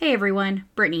Hey everyone,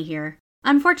 Brittany here.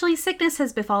 Unfortunately, sickness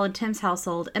has befallen Tim's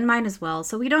household and mine as well,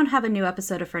 so we don't have a new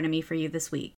episode of Frenemy for you this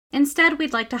week. Instead,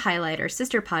 we'd like to highlight our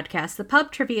sister podcast, the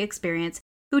Pub Trivia Experience,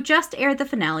 who just aired the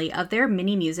finale of their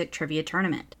mini music trivia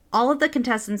tournament. All of the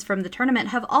contestants from the tournament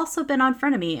have also been on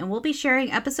Frenemy, and we'll be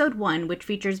sharing episode 1, which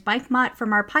features Mike Mott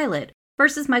from our pilot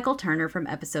versus Michael Turner from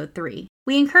episode 3.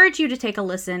 We encourage you to take a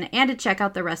listen and to check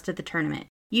out the rest of the tournament.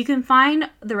 You can find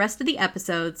the rest of the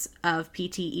episodes of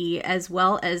PTE as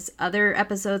well as other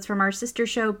episodes from our sister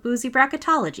show Boozy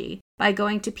Bracketology by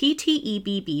going to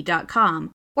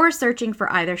ptebb.com or searching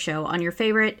for either show on your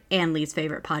favorite and least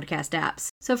favorite podcast apps.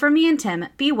 So for me and Tim,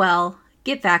 be well,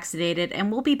 get vaccinated,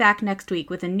 and we'll be back next week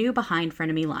with a new Behind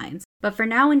Frenemy Lines. But for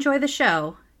now, enjoy the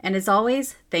show, and as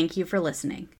always, thank you for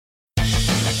listening.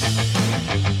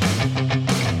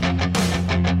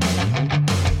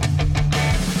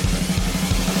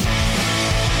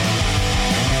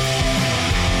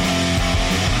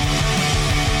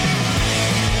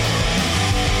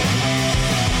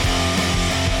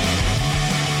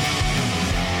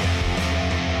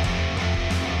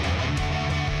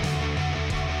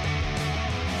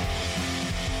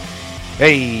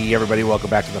 Hey everybody,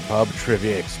 welcome back to the Pub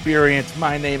Trivia Experience.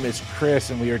 My name is Chris,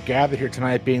 and we are gathered here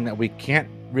tonight being that we can't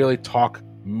really talk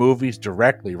movies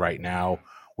directly right now.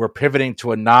 We're pivoting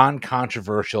to a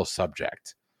non-controversial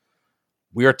subject.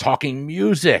 We are talking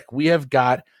music. We have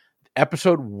got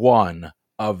episode 1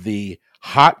 of the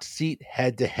Hot Seat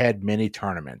Head-to-Head mini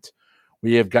tournament.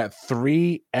 We have got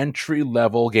 3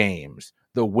 entry-level games.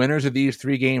 The winners of these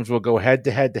 3 games will go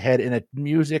head-to-head in a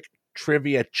music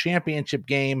trivia championship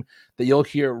game that you'll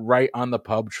hear right on the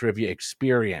Pub Trivia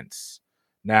Experience.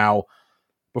 Now,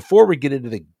 before we get into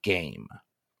the game,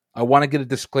 I want to get a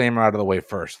disclaimer out of the way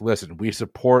first. Listen, we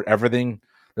support everything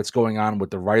that's going on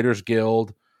with the Writers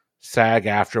Guild,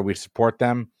 SAG-AFTRA. We support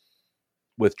them.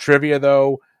 With trivia,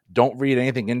 though, don't read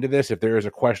anything into this. If there is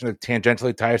a question that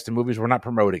tangentially ties to movies, we're not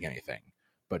promoting anything.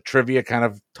 But trivia kind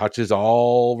of touches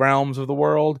all realms of the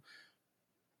world.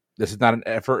 This is not an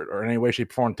effort or in any way,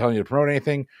 shape, or form telling you to promote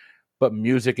anything, but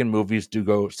music and movies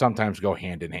do sometimes go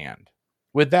hand in hand.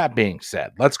 With that being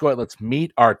said, let's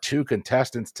meet our 2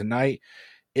 contestants tonight.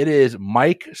 It is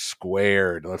Mike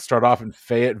Squared. Let's start off in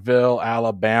Fayetteville,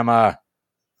 Alabama.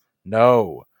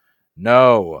 No,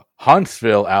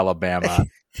 Huntsville, Alabama.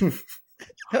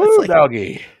 Woo,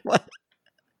 doggy. What?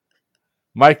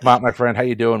 Mike Mott, my friend, how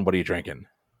you doing? What are you drinking?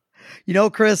 You know,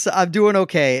 Chris, I'm doing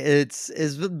okay. It's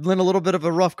been a little bit of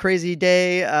a rough, crazy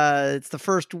day. It's the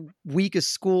first week of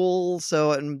school,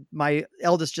 and my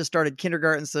eldest just started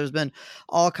kindergarten, so there's been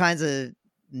all kinds of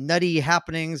nutty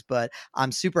happenings, but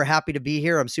I'm super happy to be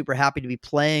here. I'm super happy to be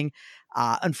playing.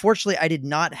 Unfortunately, I did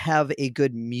not have a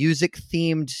good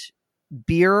music-themed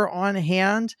beer on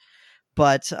hand,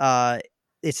 but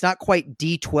it's not quite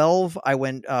D12. I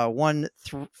went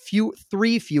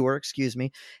 3 fewer,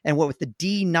 and went with the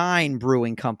D9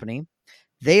 Brewing Company.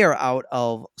 They are out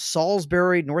of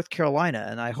Salisbury, North Carolina,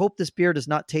 and I hope this beer does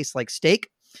not taste like steak.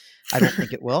 I don't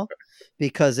think it will,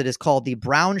 because it is called the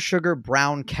Brown Sugar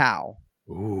Brown Cow.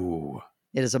 Ooh.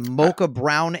 It is a mocha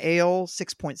brown ale,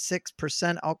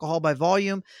 6.6% alcohol by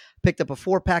volume. Picked up a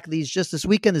 4-pack of these just this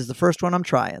weekend. This is the first one I'm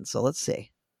trying, so let's see.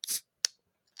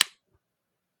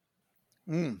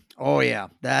 Oh yeah,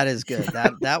 that is good.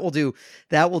 That will do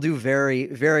very,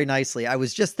 very nicely. I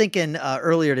was just thinking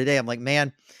earlier today, I'm like,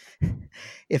 man,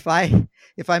 if I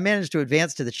manage to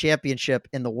advance to the championship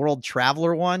in the World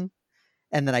Traveler one,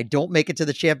 and then I don't make it to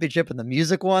the championship in the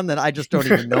music one, then I just don't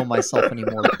even know myself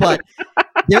anymore. But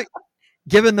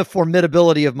given the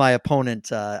formidability of my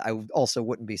opponent, I also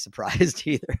wouldn't be surprised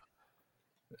either.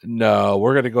 No,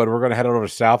 we're gonna head over to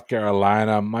South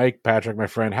Carolina. Mike Patrick, my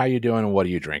friend, how you doing and what are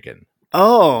you drinking?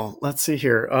 Oh, let's see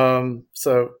here.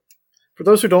 So for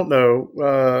those who don't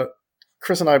know,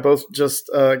 Chris and I both just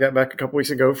got back a couple weeks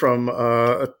ago from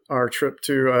our trip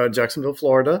to Jacksonville,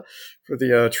 Florida for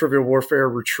the Trivial Warfare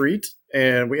retreat.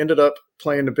 And we ended up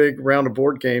playing a big round of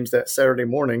board games that Saturday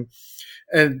morning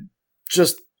and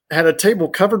just had a table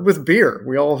covered with beer.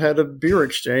 We all had a beer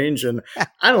exchange, and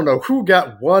I don't know who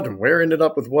got what and where ended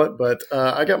up with what, but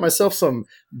I got myself some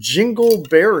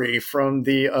Jingleberry from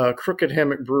the Crooked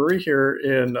Hammock Brewery here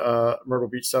in Myrtle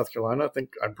Beach, South Carolina. I think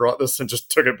I brought this and just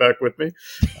took it back with me.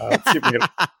 Let's see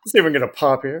if we can get a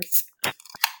pop here.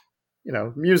 You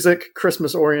know, music,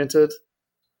 Christmas oriented.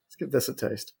 Let's give this a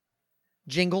taste.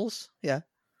 Jingles, yeah.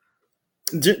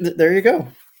 There you go.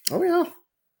 Oh yeah,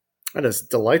 that is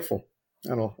delightful.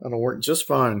 That'll work just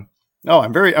fine. No,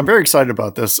 I'm very excited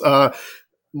about this.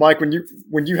 Mike, when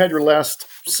you had your last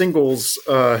singles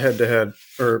head to head,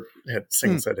 or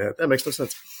singles head to head, that makes no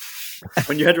sense.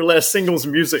 when you had your last singles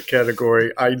music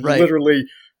category, I literally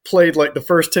played like the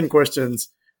first 10 questions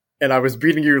and I was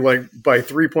beating you like by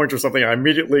 3 points or something. I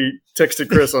immediately texted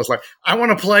Chris. I was like, I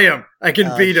want to play him. I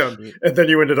can beat him. Shoot. And then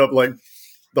you ended up like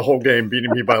the whole game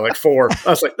beating me by like 4. I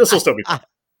was like, this will still be fun.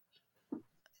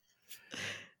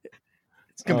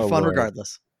 It's going to be fun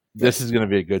regardless. This is going to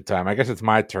be a good time. I guess it's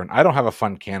my turn. I don't have a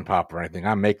fun can pop or anything.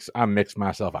 I mix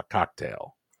myself a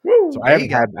cocktail. Woo, so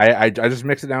I just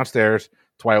mixed it downstairs.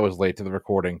 That's why I was late to the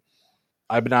recording.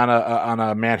 I've been on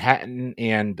a Manhattan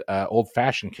and old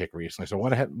fashioned kick recently. So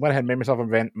went ahead and made myself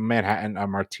a Manhattan, a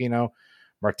Martina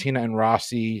and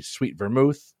Rossi sweet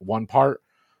vermouth, 1 part,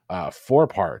 4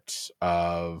 parts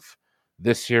of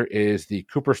this here is the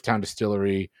Cooperstown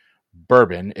Distillery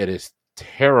bourbon. It is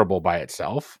terrible by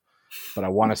itself, but I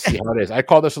want to see how it is. I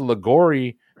call this a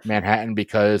Liguori Manhattan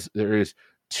because there is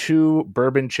 2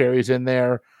 bourbon cherries in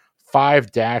there,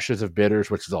 5 dashes of bitters,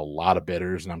 which is a lot of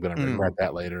bitters, and I'm going to regret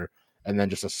that later, and then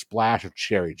just a splash of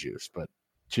cherry juice. But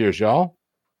cheers, y'all.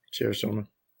 Cheers, gentlemen.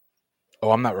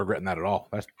 Oh, I'm not regretting that at all.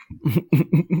 That's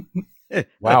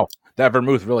wow. That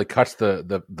vermouth really cuts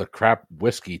the crap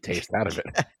whiskey taste out of it.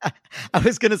 I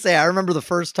was going to say, I remember the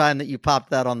first time that you popped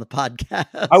that on the podcast.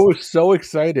 I was so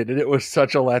excited, and it was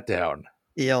such a letdown.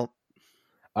 Yep.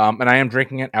 And I am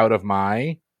drinking it out of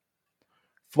my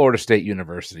Florida State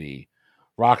University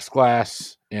rocks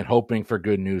glass and hoping for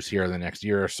good news here in the next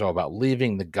year or so about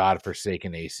leaving the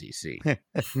godforsaken ACC.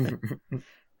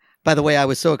 By the way, I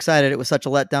was so excited. It was such a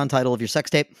letdown title of your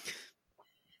sex tape.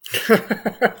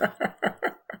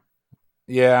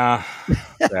 Yeah,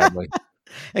 sadly.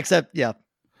 Except,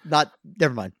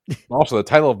 never mind. Also, the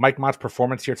title of Mike Mott's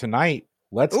performance here tonight.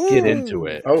 Let's get into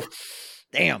it. Oh,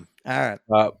 damn. All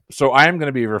right. So I am going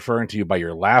to be referring to you by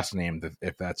your last name,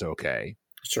 if that's okay.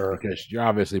 Sure. Because you're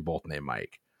obviously both named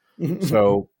Mike.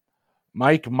 So,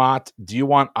 Mike Mott, do you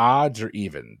want odds or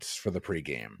evens for the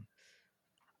pregame?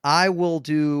 I will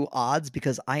do odds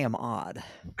because I am odd.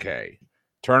 Okay.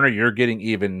 Turner, you're getting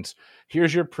evens.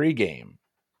 Here's your pregame.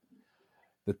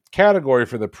 The category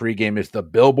for the pregame is the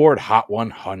Billboard Hot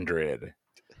 100.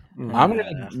 I'm going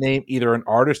to name either an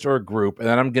artist or a group, and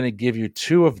then I'm going to give you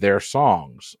 2 of their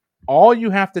songs. All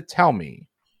you have to tell me,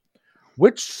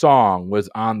 which song was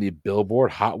on the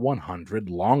Billboard Hot 100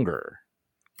 longer?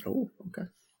 Oh, okay.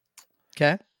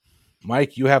 Okay.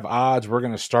 Mike, you have odds. We're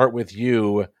going to start with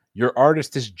you. Your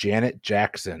artist is Janet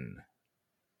Jackson.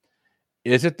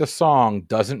 Is it the song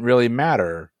Doesn't Really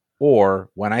Matter or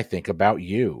When I Think About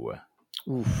You?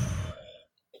 Oof.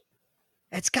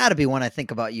 It's got to be When I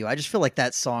Think About You. I just feel like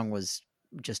that song was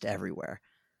just everywhere.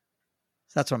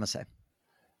 So that's what I'm going to say.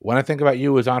 When I Think About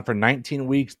You was on for 19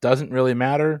 weeks. Doesn't Really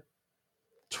Matter.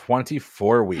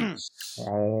 24 weeks.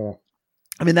 Oh.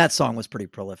 I mean, that song was pretty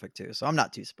prolific too, so I'm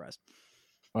not too surprised.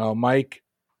 Well, Mike,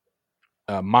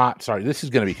 Mott, sorry, this is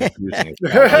going to be confusing.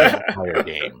 The entire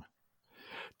game.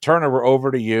 Turner, we're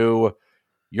over to you.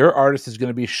 Your artist is going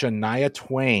to be Shania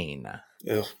Twain.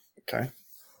 Ugh, okay.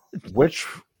 Which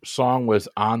song was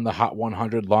on the Hot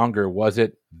 100 longer? Was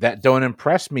it That Don't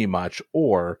Impress Me Much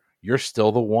or You're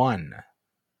Still the One?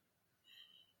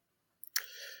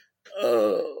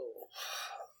 I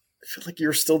feel like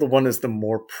You're Still the One is the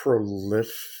more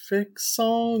prolific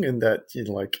song, and that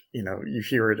you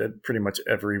hear it at pretty much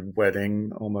every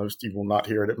wedding. Almost, you will not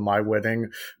hear it at my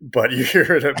wedding, but you hear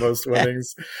it at most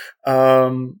weddings.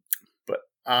 But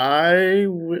I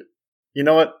would, you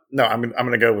know what? No, I'm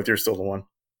going to go with You're Still the One.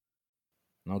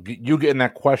 Well, you getting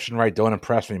that question right don't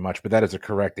impress me much, but that is a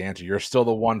correct answer. You're Still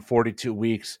the One, 42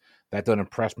 weeks. That don't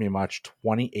impress me much,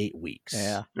 28 weeks.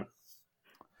 Yeah.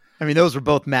 I mean, those were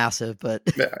both massive, but...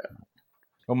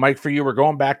 Well, Mike, for you, we're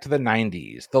going back to the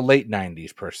 90s, the late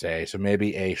 90s per se, so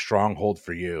maybe a stronghold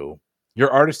for you. Your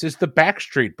artist is the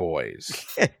Backstreet Boys.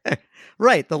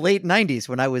 Right, the late 90s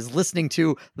when I was listening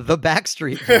to the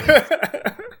Backstreet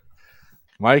Boys.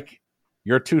 Mike,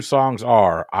 your 2 songs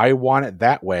are I Want It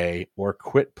That Way or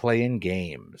Quit Playing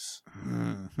Games.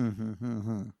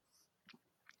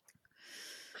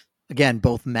 Again,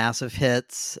 both massive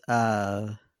hits.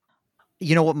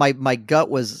 You know what? My gut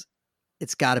was,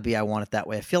 it's got to be I Want It That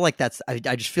Way. I feel like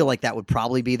I just feel like that would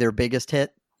probably be their biggest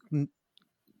hit. So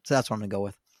that's what I'm going to go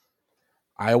with.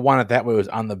 I Want It That Way was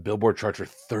on the Billboard charts for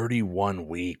 31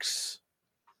 weeks.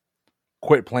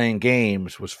 Quit Playing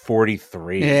Games was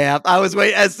 43. Yeah, I was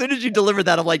waiting. As soon as you delivered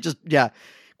that, I'm like,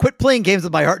 quit playing games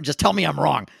with my heart and just tell me I'm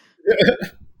wrong.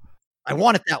 I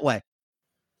Want It That Way.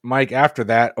 Mike, after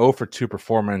that 0 for 2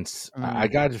 performance, I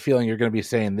got the feeling you're going to be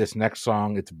saying this next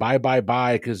song, it's Bye Bye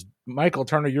Bye, because Michael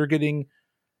Turner, you're getting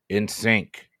In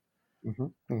Sync.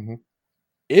 Mm-hmm, mm-hmm.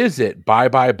 Is it Bye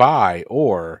Bye Bye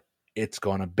or It's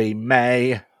Gonna Be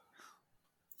May?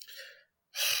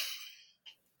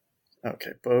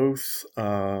 Okay, both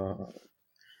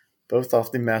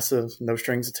off the massive No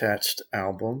Strings Attached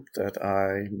album that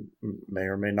I may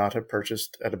or may not have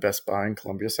purchased at a Best Buy in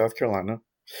Columbia, South Carolina.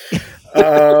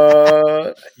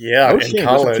 Yeah, No in shame.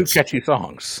 Those are two college. catchy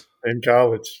songs. In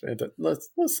college.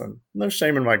 Listen, no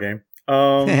shame in my game.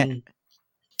 I'm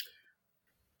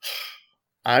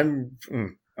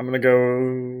gonna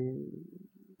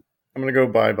go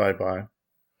bye bye bye.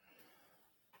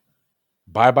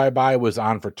 Bye Bye Bye was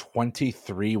on for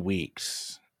 23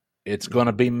 weeks. It's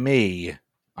gonna be me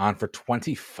on for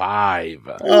 25.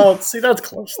 Oh, see, that's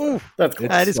close. That's close.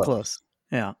 That is close.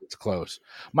 Yeah, it's close.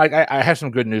 Mike, I have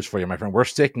some good news for you, my friend. We're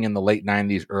sticking in the late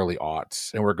 90s, early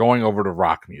aughts, and we're going over to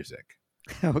rock music.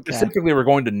 Okay. Specifically, we're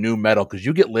going to new metal because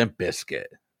you get Limp Bizkit.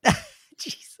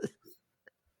 Jesus.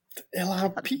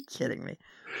 LRP. Are you kidding me?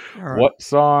 Right. What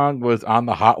song was on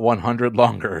the Hot 100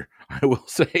 longer? I will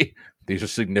say these are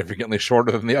significantly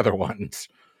shorter than the other ones.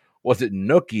 Was it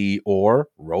Nookie or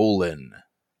Rollin'?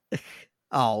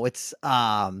 Oh, it's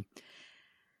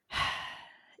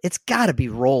got to be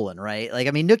Rollin', right? Like,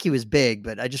 I mean, Nookie was big,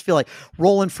 but I just feel like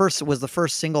Rollin' was the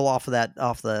first single off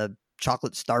the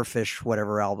Chocolate Starfish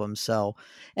whatever album. So,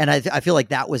 and I feel like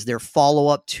that was their follow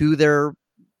up to their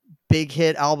big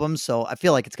hit album. So I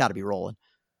feel like it's got to be Rollin'.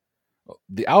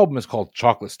 The album is called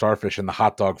Chocolate Starfish and the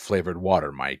Hot Dog Flavored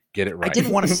Water, Mike. Get it right. I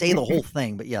didn't want to say the whole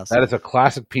thing, but yes. That is a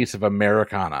classic piece of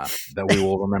Americana that we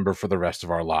will remember for the rest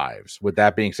of our lives. With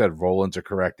that being said, Roland's a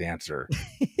correct answer.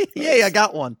 Yay, I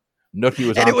got one. Nookie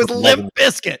was and on it was Limp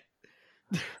Bizkit.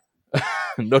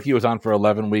 Nookie was on for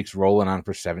 11 weeks, Roland on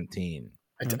for 17.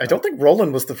 I don't think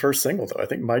Roland was the first single, though. I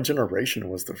think My Generation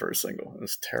was the first single. It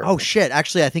was terrible. Oh, shit.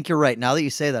 Actually, I think you're right. Now that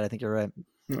you say that, I think you're right.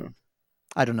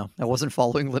 I don't know. I wasn't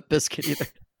following Limp Bizkit either.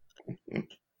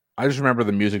 I just remember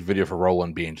the music video for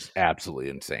Roland being just absolutely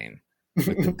insane.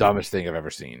 Like the dumbest thing I've ever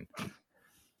seen.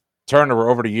 Turner,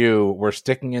 we're over to you. We're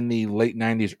sticking in the late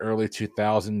 90s, early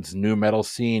 2000s new metal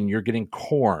scene. You're getting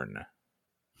Korn.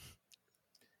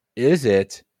 Is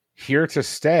it Here to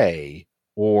Stay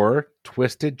or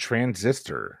Twisted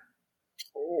Transistor?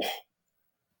 Oh.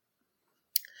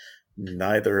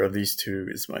 Neither of these two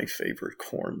is my favorite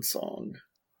Korn song.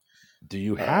 Do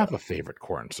you have a favorite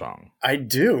Korn song? I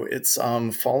do. It's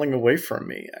Falling Away From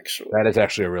Me, actually. That is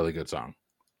actually a really good song.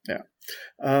 Yeah.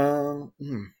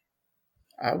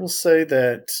 I will say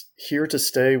that Here to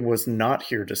Stay was not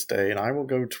Here to Stay, and I will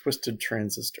go Twisted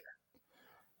Transistor.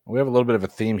 We have a little bit of a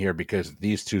theme here because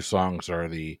these two songs are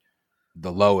the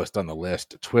lowest on the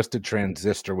list. Twisted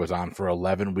Transistor was on for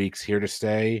 11 weeks. Here to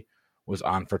Stay was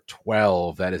on for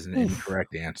 12. That is an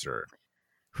incorrect answer.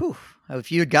 Whew.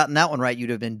 If you had gotten that one right, you'd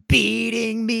have been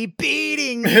beating me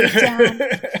down.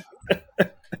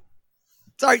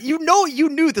 Sorry, you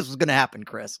knew this was going to happen,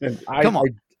 Chris. Come on.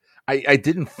 I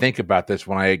didn't think about this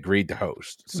when I agreed to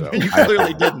host. So you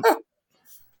clearly didn't. All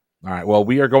right. Well,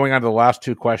 we are going on to the last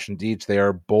two questions each. They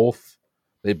both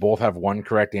have one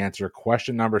correct answer.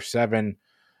 Question number 7,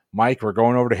 Mike, we're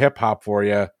going over to hip hop for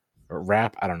you. Or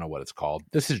rap. I don't know what it's called.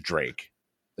 This is Drake.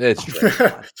 It's Drake.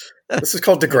 This is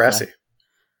called Degrassi. Okay.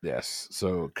 Yes.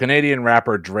 So Canadian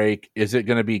rapper Drake, is it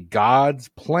going to be God's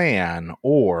Plan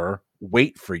or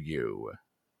Wait for You?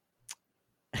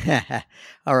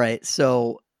 All right.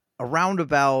 So around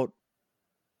about,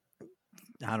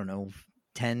 I don't know,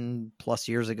 10 plus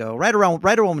years ago, right around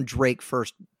when Drake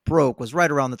first broke was right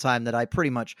around the time that I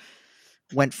pretty much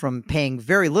went from paying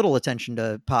very little attention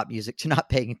to pop music to not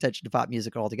paying attention to pop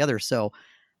music altogether. So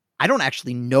I don't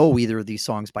actually know either of these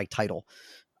songs by title.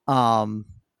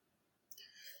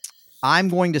 I'm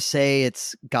going to say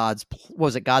it's God's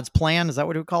Plan? Is that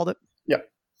what we called it? Yep.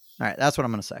 All right. That's what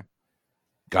I'm going to say.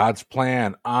 God's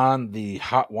Plan on the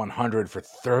Hot 100 for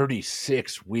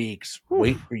 36 weeks. Oof.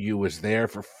 Wait for You was there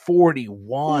for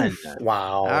 41. Oof.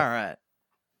 Wow. All right.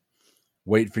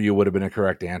 Wait for You would have been a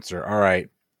correct answer. All right.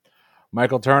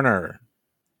 Michael Turner,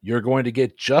 you're going to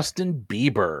get Justin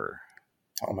Bieber.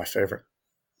 Oh, my favorite.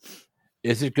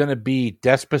 Is it going to be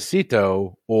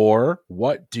Despacito or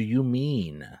What Do You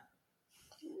Mean?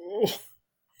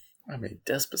 I mean,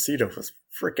 Despacito was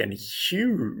freaking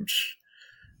huge.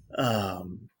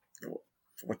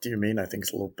 What Do You Mean? I think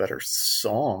it's a little better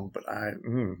song, but I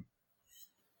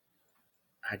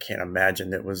can't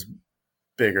imagine it was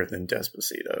bigger than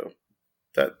Despacito.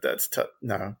 That's tough.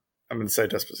 No, I'm going to say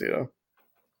Despacito.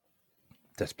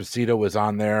 Despacito was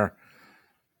on there.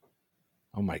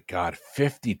 Oh my God,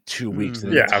 52 weeks.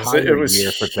 Yeah, it was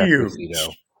year for huge.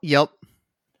 Despacito. Yep.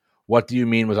 What Do You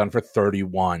Mean was on for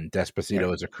 31.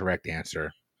 Despacito is a correct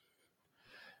answer.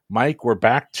 Mike, we're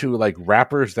back to like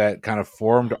rappers that kind of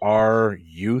formed our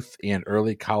youth and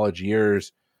early college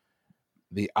years.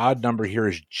 The odd number here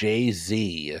is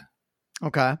Jay-Z.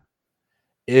 Okay.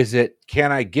 Is it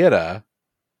Can I Get A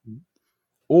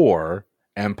or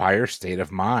Empire State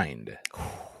of Mind?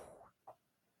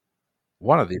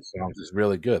 One of these songs is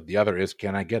really good. The other is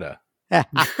Can I Get A?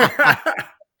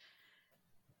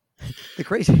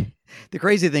 The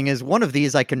crazy thing is one of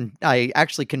these I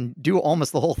actually can do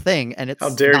almost the whole thing, and it's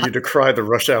how dare you decry the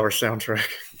Rush Hour soundtrack?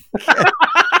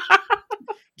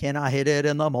 Can I hit it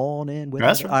in the morning?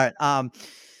 That's right. All right.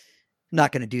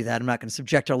 Not going to do that. I'm not going to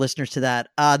subject our listeners to that.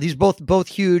 These both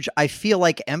huge. I feel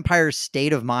like Empire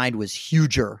State of Mind was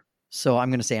huger, so I'm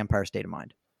going to say Empire State of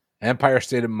Mind. Empire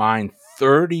State of Mind,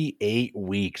 38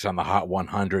 weeks on the Hot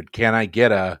 100. Can I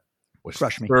Get A? Was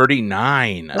Crush me.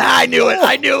 39. I knew it.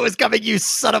 I knew it was coming, you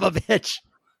son of a bitch.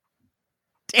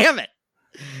 Damn it.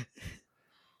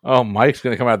 Oh, Mike's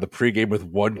going to come out of the pregame with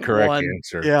one correct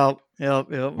answer. Yep.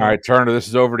 All right, Turner, this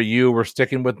is over to you. We're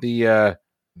sticking with the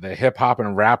hip hop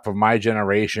and rap of my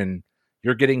generation.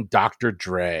 You're getting Dr.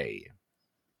 Dre.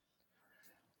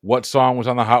 What song was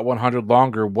on the Hot 100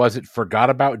 longer? Was it Forgot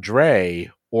About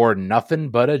Dre or Nothing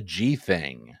But a G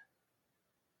Thing?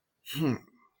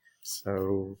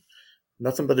 So,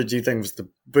 Nothing But a G Thing was the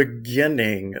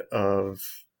beginning of,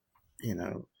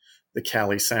 the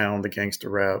Cali sound, the gangster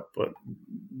rap, but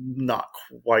not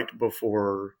quite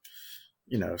before,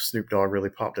 Snoop Dogg really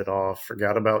popped it off.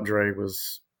 Forgot About Dre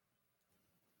was,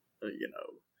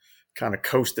 kind of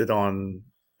coasted on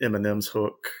Eminem's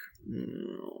hook.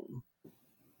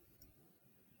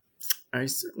 I'm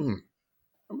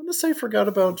going to say Forgot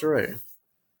About Dre.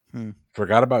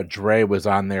 Forgot About Dre was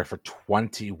on there for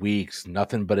 20 weeks.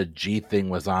 Nothing But a G Thing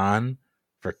was on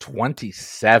for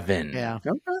 27. Yeah.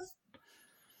 Okay.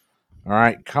 All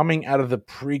right. Coming out of the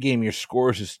pregame, your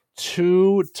scores is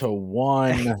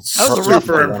 2-1. That was a rough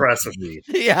Super one. impressive.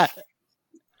 Yeah.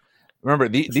 Remember,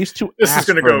 these two. This is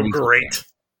going to go great.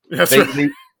 That's right.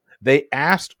 They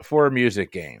asked for a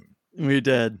music game. We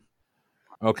did.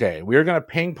 Okay, we are going to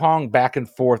ping pong back and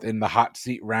forth in the hot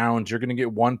seat rounds. You're going to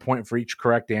get 1 point for each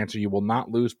correct answer. You will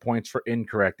not lose points for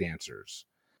incorrect answers.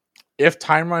 If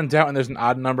time runs out and there's an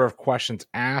odd number of questions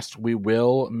asked, we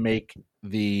will make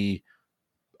the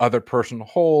other person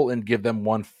whole and give them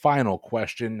one final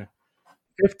question.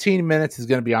 15 minutes is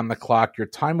going to be on the clock. Your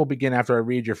time will begin after I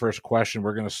read your first question.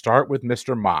 We're going to start with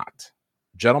Mr. Mott.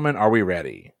 Gentlemen, are we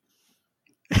ready?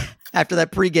 After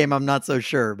that pregame, I'm not so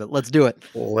sure, but let's do it.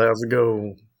 Let's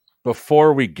go.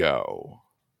 Before we go,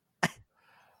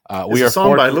 we are a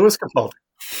song by Louis Capaldi.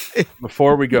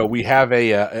 Before we go, we have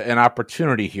an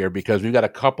opportunity here because we've got a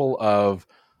couple of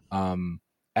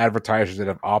advertisers that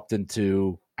have opted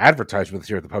to advertise with us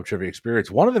here at the Pub Trivia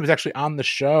Experience. One of them is actually on the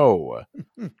show.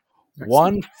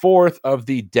 1/4 of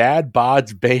the Dad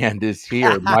Bods band is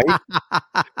here. Mike,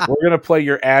 we're going to play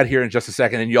your ad here in just a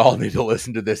second, and you all need to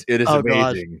listen to this. It is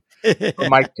amazing.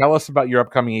 Mike, tell us about your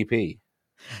upcoming EP.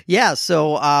 Yeah,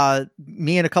 so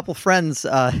me and a couple friends,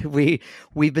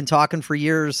 we've been talking for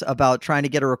years about trying to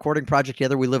get a recording project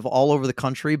together. We live all over the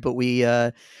country, but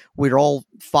we're all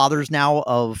fathers now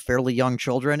of fairly young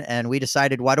children, and we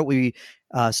decided, why don't we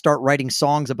start writing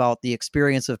songs about the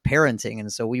experience of parenting?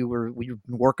 And so we've been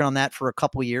working on that for a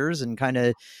couple years and kind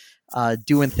of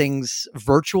doing things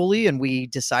virtually, and we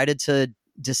decided to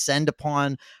descend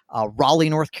upon Raleigh,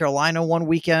 North Carolina one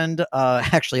weekend,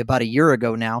 actually about a year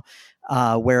ago now,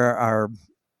 where our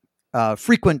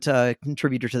frequent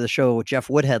contributor to the show, Jeff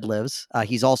Woodhead, lives.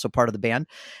 He's also part of the band,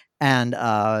 and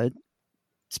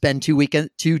spend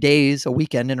 2 days a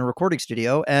weekend in a recording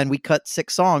studio, and we cut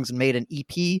 6 songs and made an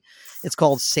EP. It's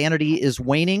called Sanity is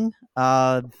Waning.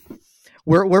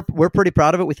 We're pretty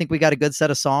proud of it. We think we got a good set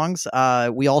of songs.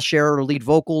 We all share lead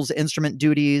vocals, instrument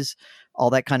duties, all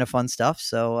that kind of fun stuff.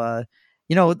 So,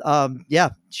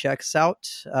 check us out.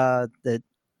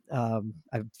 I'm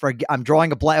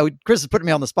drawing a blank. Chris is putting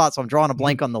me on the spot, so I'm drawing a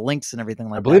blank on the links and everything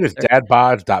like that. I believe it's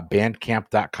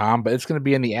dadbods.bandcamp.com, but it's going to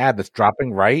be in the ad that's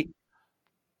dropping right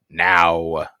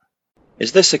now.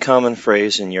 Is this a common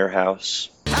phrase in your house?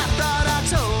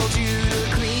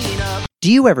 Do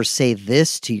you ever say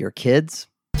this to your kids?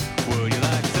 Would you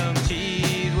like some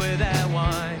cheese with that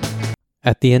wine?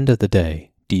 At the end of the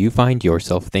day, do you find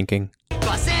yourself thinking,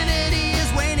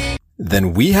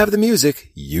 Then we have the music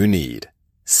you need.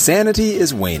 Sanity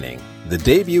is Waning, the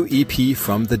debut EP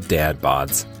from the Dad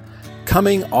Bods.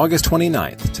 Coming August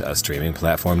 29th to a streaming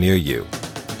platform near you.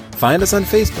 Find us on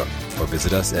Facebook or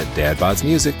visit us at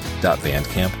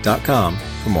dadbodsmusic.bandcamp.com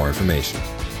for more information.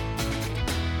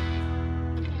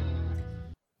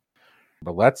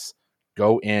 But let's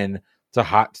go in to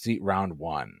hot seat round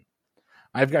 1.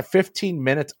 I've got 15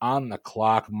 minutes on the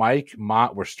clock. Mike,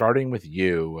 Mott, we're starting with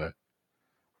you.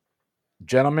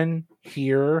 Gentlemen,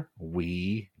 here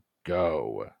we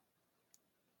go.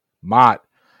 Mott,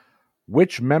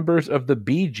 which members of the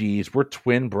Bee Gees were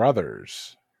twin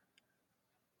brothers?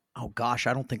 Oh gosh,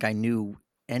 I don't think I knew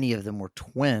any of them were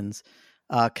twins.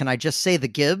 Can I just say the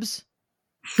Gibbs?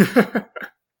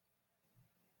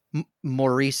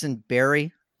 Maurice and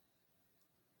Barry?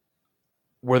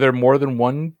 Were there more than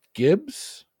one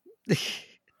Gibbs?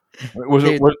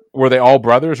 Were they all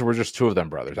brothers, or were just two of them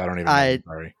brothers? I don't even know.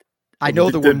 Sorry. I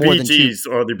know there were more than two. The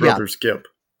BGs are the brothers Gibb.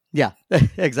 Yeah,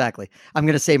 exactly. I'm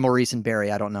going to say Maurice and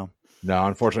Barry. I don't know. No,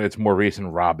 unfortunately, it's Maurice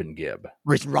and Robin Gibb.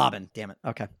 Maurice and Robin. Damn it.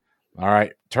 Okay. All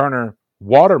right. Turner,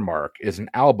 Watermark is an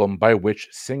album by which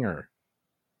singer?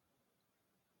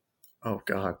 Oh,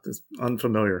 God. This is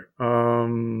unfamiliar.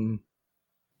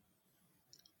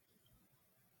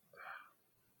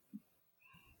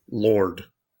 Lord.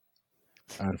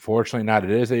 Unfortunately not.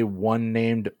 It is a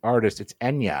one-named artist. It's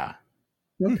Enya.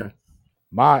 Okay.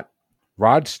 Mott,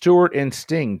 Rod Stewart and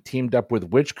Sting teamed up with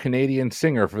which Canadian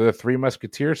singer for the Three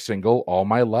Musketeers single, All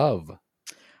My Love?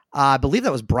 I believe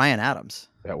that was Bryan Adams.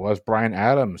 That was Bryan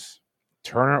Adams.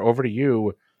 Turner, over to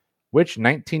you. Which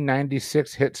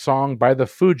 1996 hit song by the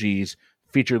Fugees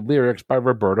featured lyrics by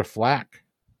Roberta Flack?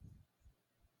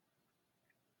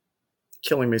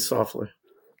 Killing Me Softly.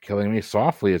 Killing Me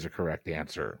Softly is a correct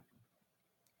answer.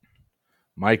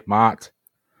 Mike Mott,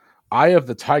 Eye of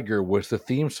the Tiger was the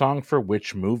theme song for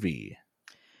which movie?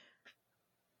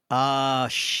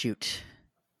 Shoot.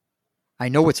 I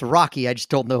know it's Rocky. I just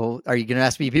don't know. Are you going to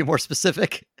ask me to be more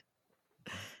specific?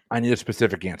 I need a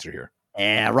specific answer here.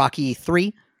 Rocky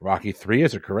 3. Rocky 3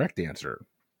 is a correct answer.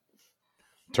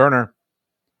 Turner,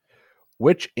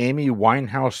 which Amy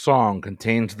Winehouse song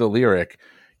contains the lyric,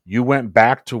 "You went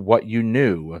back to what you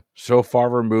knew, so far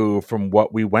removed from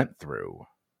what we went through"?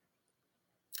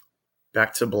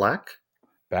 Back to Black?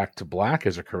 Back to Black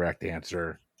is a correct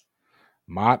answer.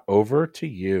 Mott, over to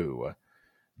you.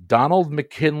 Donald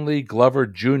McKinley Glover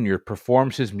Jr.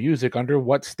 performs his music under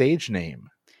what stage name?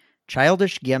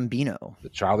 Childish Gambino. The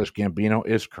Childish Gambino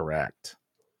is correct.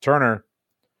 Turner,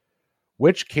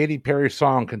 which Katy Perry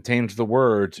song contains the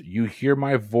words, "You hear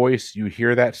my voice, you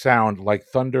hear that sound, like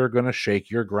thunder gonna shake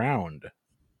your ground"?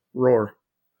 Roar.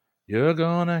 You're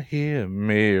gonna hear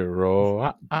me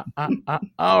roar.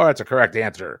 Oh, that's a correct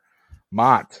answer.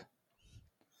 Mott,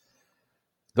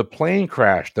 the plane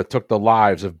crash that took the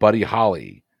lives of Buddy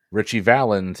Holly, Richie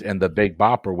Valens, and the Big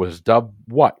Bopper was dubbed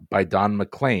what by Don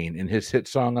McLean in his hit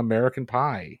song American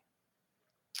Pie?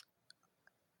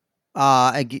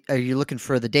 Are you looking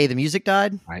for The Day the Music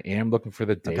Died? I am looking for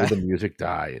The Day the Music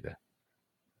Died.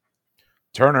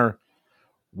 Turner,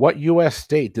 what U.S.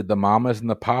 state did the Mamas and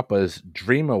the Papas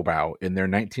dream about in their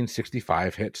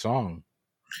 1965 hit song?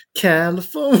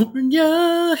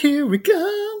 California, here we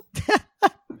go.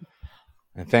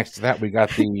 And thanks to that, we got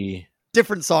the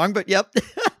different song, but yep.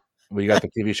 We got the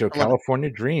TV show California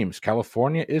Dreams.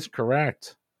 California is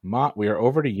correct. Mott, we are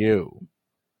over to you.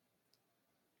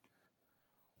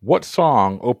 What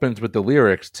song opens with the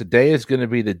lyrics, "Today is going to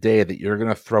be the day that you're going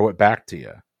to throw it back to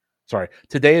you"? Sorry,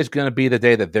 today is going to be the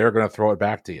day that they're going to throw it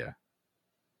back to you.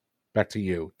 Back to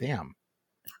you. Damn.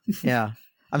 Yeah.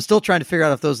 I'm still trying to figure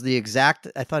out if those are the exact.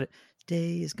 I thought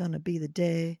today is going to be the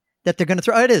day that they're going to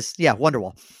throw. Oh, it is. Yeah.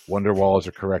 Wonderwall. Wonderwall is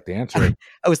a correct answer.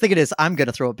 I was thinking I'm going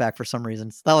to throw it back for some reason.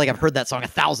 It's not like I've heard that song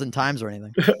 1,000 times or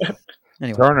anything.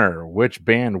 Anyway. Turner, which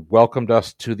band welcomed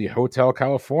us to the Hotel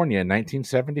California in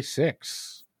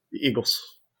 1976? The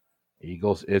Eagles.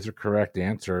 Eagles is a correct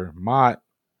answer. Mott,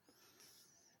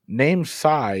 name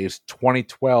Psy's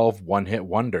 2012 one-hit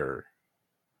wonder.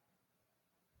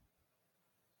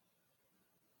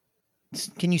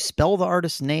 Can you spell the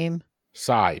artist's name?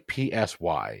 Psy,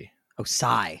 P-S-Y. Oh,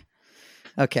 Psy.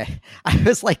 Okay. I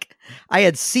was like, I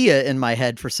had Sia in my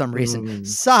head for some reason.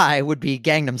 Psy would be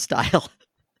Gangnam Style.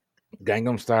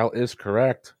 Gangnam Style is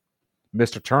correct.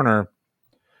 Mr. Turner,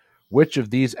 which of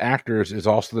these actors is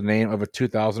also the name of a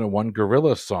 2001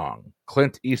 Gorillaz song?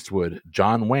 Clint Eastwood,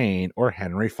 John Wayne, or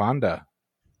Henry Fonda?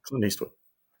 Clint Eastwood.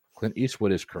 Clint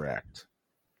Eastwood is correct.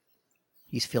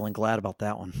 He's feeling glad about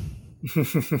that one.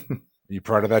 You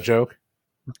proud of that joke?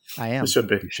 I am. It should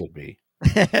be. You should be.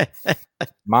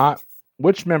 Mott,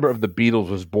 which member of the Beatles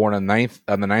was born on the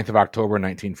 9th of October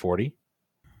 1940?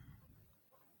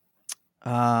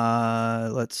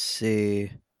 Let's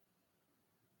see.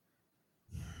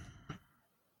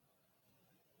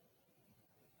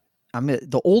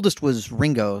 The oldest was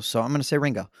Ringo, so I'm going to say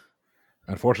Ringo.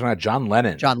 Unfortunately, John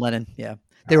Lennon. John Lennon, yeah.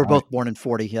 They were both born in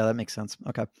 40. Yeah, that makes sense.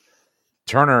 Okay.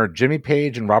 Turner, Jimmy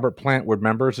Page, and Robert Plant were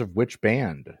members of which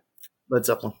band? Led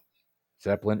Zeppelin.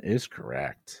 Zeppelin is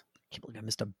correct. Can't believe I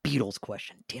missed a Beatles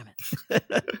question. Damn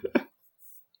it.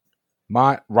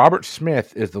 Robert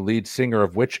Smith is the lead singer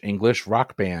of which English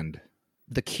rock band?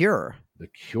 The Cure. The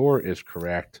Cure is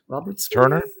correct. Robert Smith.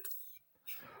 Turner,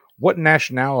 what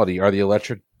nationality are the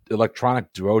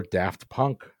electronic duo Daft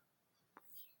Punk?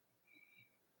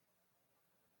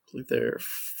 I believe they're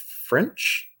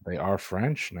French. They are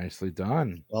French. Nicely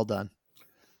done. Well done.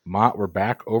 Mott, we're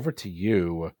back over to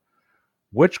you.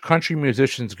 Which country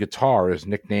musician's guitar is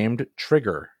nicknamed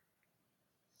Trigger?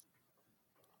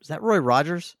 Is that Roy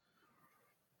Rogers?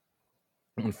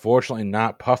 Unfortunately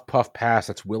not. Puff Puff Pass.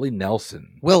 That's Willie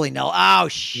Nelson. Willie Nelson. Oh,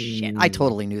 shit. I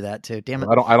totally knew that, too. Damn it.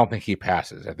 I don't think he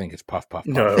passes. I think it's Puff Puff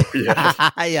Puff. No, yeah.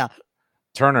 Yeah.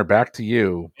 Turner, back to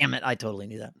you. Damn it. I totally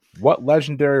knew that. What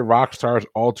legendary rock star's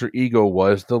alter ego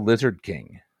was the Lizard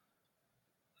King?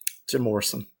 Jim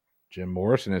Morrison. Jim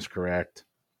Morrison is correct.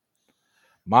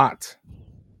 Mott,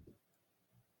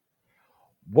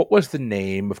 what was the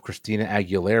name of Christina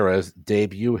Aguilera's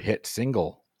debut hit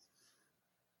single?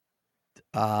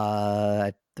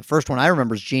 The first one I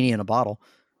remember is Genie in a Bottle.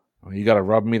 Well, you got to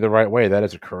rub me the right way. That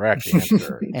is a correct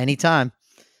answer. Anytime.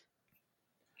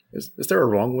 Is there a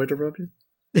wrong way to rub you?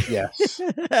 Yes.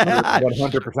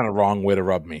 100% a wrong way to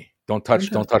rub me. Don't touch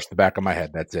the back of my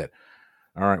head. That's it.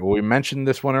 All right. Well, we mentioned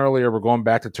this one earlier. We're going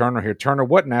back to Turner here. Turner,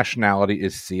 what nationality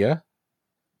is Sia?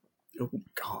 Oh,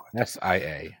 God.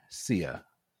 S-I-A. Sia.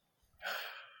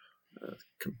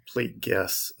 Complete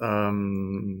guess.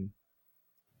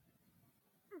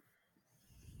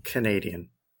 Canadian.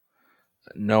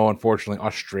 No, unfortunately,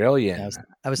 Australian. Yeah,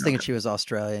 I was thinking she was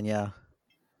Australian, yeah.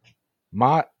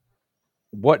 Mott,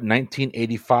 what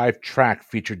 1985 track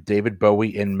featured David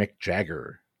Bowie and Mick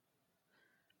Jagger?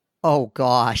 Oh,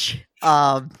 gosh.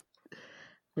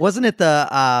 Wasn't it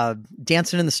the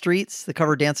Dancing in the Streets? The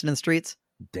cover Dancing in the Streets?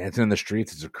 Dancing in the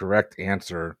Streets is a correct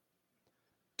answer.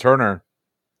 Turner,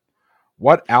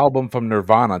 what album from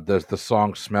Nirvana does the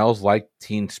song Smells Like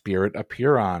Teen Spirit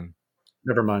appear on?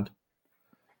 Never mind.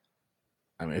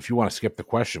 I mean, if you want to skip the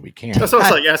question, we can. That's what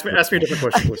I was like. Ask me a different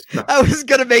question, please. No. I was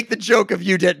going to make the joke if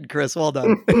you didn't, Chris. Well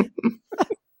done.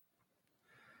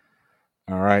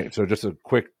 All right, so just a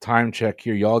quick time check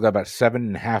here. Y'all got about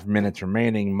 7.5 minutes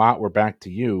remaining. Mott, we're back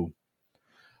to you.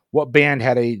 What band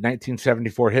had a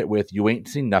 1974 hit with You Ain't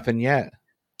Seen Nothing Yet?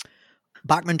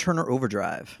 Bachman Turner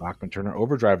Overdrive. Bachman Turner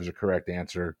Overdrive is a correct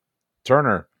answer.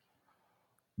 Turner,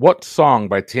 what song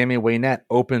by Tammy Wynette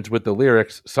opens with the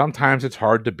lyrics, Sometimes It's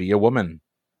Hard to Be a Woman?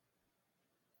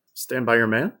 Stand By Your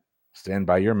Man? Stand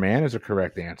By Your Man is a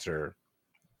correct answer.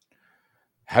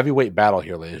 Heavyweight battle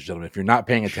here, ladies and gentlemen. If you're not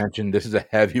paying attention, this is a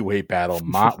heavyweight battle.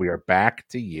 Mott, we are back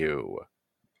to you.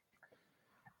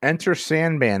 Enter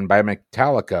Sandman by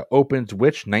Metallica opens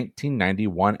which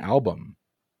 1991 album?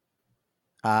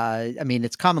 I mean,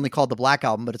 it's commonly called the Black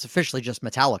Album, but it's officially just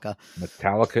Metallica.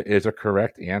 Metallica is a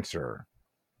correct answer.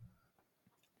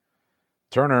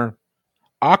 Turner,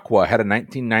 Aqua had a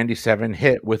 1997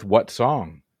 hit with what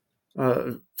song?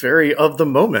 Very of the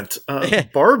moment.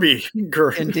 Barbie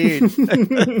Girl. Indeed.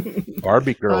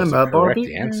 Barbie Girl is I'm a a correct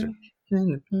Barbie answer.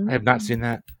 I have not seen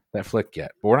that flick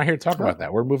yet, but we're not here to talk about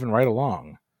that. We're moving right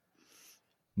along.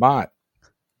 Mott,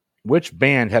 which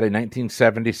band had a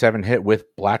 1977 hit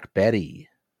with Black Betty?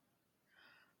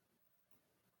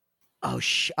 Oh,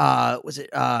 was it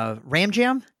Ram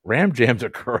Jam? Ram Jam's a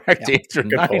correct answer.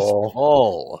 Good Nice call.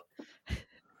 pull.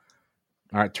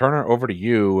 All right, Turner, over to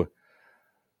you.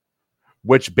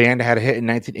 Which band had a hit in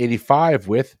 1985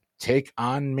 with Take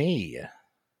On Me?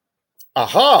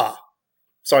 Aha!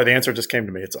 Sorry, the answer just came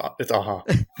to me. It's Aha.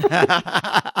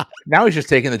 Now he's just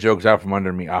taking the jokes out from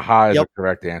under me. Aha is Yep. the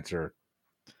correct answer.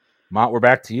 Mott, we're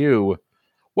back to you.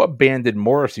 What band did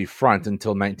Morrissey front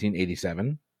until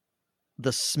 1987?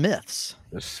 The Smiths.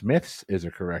 The Smiths is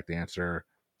a correct answer.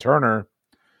 Turner,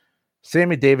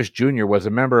 Sammy Davis Jr. was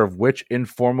a member of which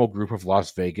informal group of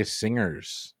Las Vegas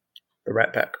singers? The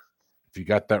Rat Pack. If you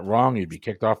got that wrong, you'd be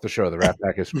kicked off the show. The Rat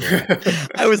Pack is correct.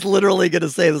 I was literally going to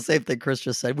say the same thing Chris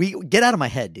just said. Get out of my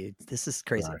head, dude. This is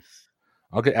crazy. Right.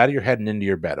 I'll get out of your head and into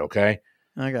your bed, okay?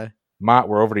 Okay. Mott,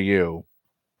 we're over to you.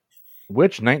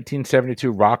 Which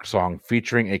 1972 rock song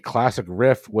featuring a classic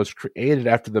riff was created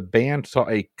after the band saw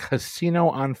a casino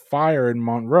on fire in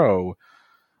Monroe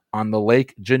on the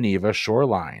Lake Geneva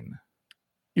shoreline?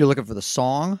 You're looking for the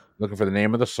song? Looking for the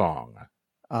name of the song.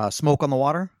 Smoke on the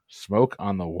Water? Smoke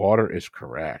on the Water is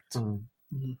correct.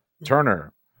 Mm-hmm.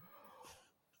 Turner,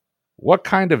 what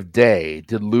kind of day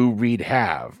did Lou Reed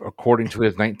have, according to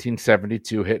his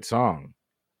 1972 hit song?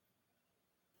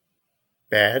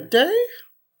 Bad day?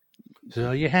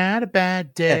 So you had a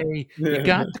bad day. You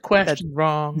got the question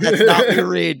wrong. That's not Lou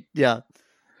Reed. Yeah.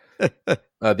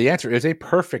 The answer is A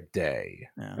Perfect Day.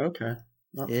 Yeah. Okay.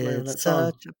 Not familiar with that It's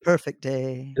song. such a perfect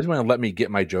day. He doesn't want to let me get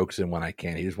my jokes in when I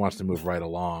can. He just wants to move right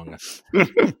along.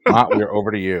 Mott, we're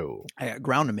over to you. I got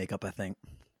ground to make up, I think.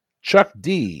 Chuck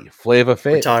D, Flava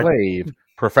Retired. Flav,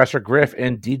 Professor Griff,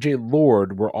 and DJ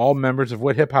Lord were all members of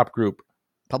what hip-hop group?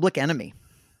 Public Enemy.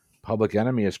 Public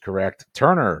Enemy is correct.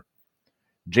 Turner,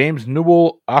 James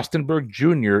Newell Ostenberg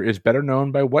Jr. is better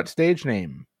known by what stage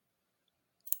name?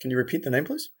 Can you repeat the name,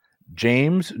 please?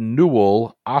 James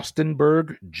Newell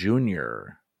Ostenberg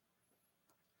Jr.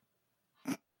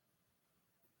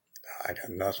 I got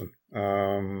nothing.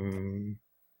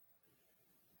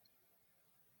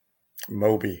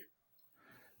 Moby.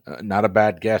 Not a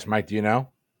bad guess. Mike, do you know?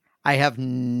 I have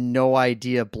no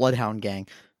idea. Bloodhound Gang.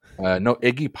 No,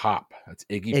 Iggy Pop. That's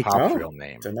Iggy Pop's real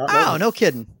name. Did not know Oh, this. no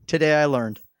kidding. Today I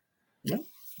learned.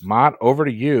 Mott, over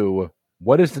to you.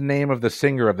 What is the name of the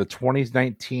singer of the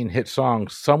 2019 hit song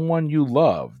Someone You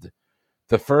Loved,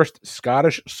 the first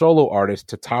Scottish solo artist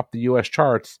to top the U.S.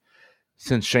 charts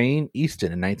since Sheena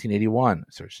Easton in 1981?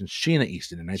 So since Sheena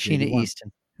Easton in 1981. Sheena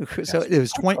Easton. So it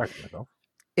was 20.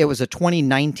 It was a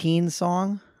 2019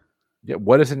 song. Yeah,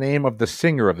 what is the name of the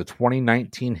singer of the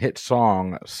 2019 hit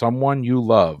song Someone You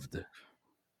Loved?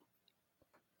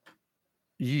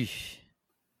 Yeesh.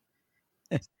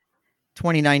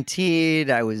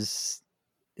 2019, I was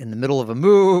in the middle of a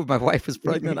move. My wife was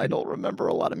pregnant. I don't remember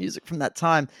a lot of music from that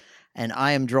time. And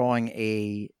I am drawing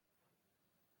a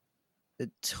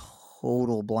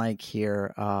total blank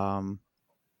here. Was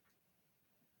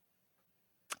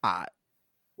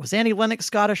Annie Lennox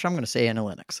Scottish? I'm going to say Annie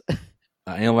Lennox.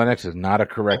 Annie Lennox is not a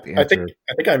correct I answer.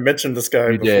 think I mentioned this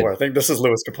guy You before. did. I think this is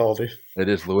Louis Capaldi. It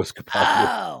is Louis Capaldi.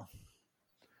 Oh.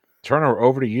 Turner,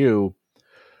 over to you.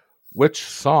 Which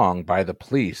song by The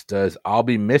Police does I'll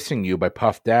Be Missing You by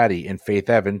Puff Daddy and Faith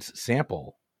Evans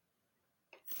sample?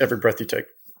 Every Breath You Take.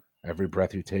 Every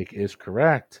Breath You Take is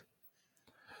correct.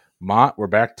 Mott, we're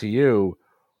back to you.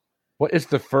 What is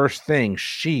the first thing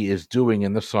she is doing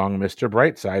in the song Mr.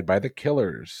 Brightside by The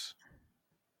Killers?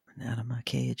 Out of my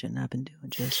cage, and I've been doing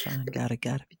just fine. Gotta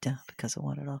be down because I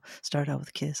want it all. Started out with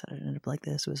a kiss, I ended up like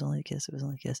this. It was only a kiss.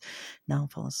 Now I'm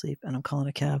falling asleep, and I'm calling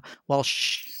a cab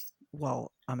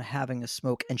while I'm having a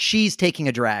smoke, and she's taking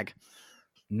a drag.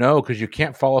 No, because you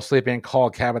can't fall asleep and call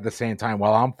a cab at the same time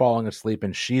while I'm falling asleep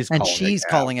and she's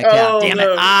calling a cab. Oh, Damn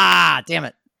no. it! Damn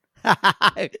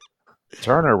it!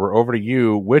 Turner, we're over to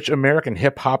you. Which American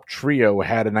hip hop trio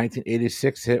had a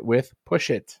 1986 hit with Push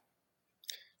It?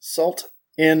 Salt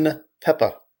in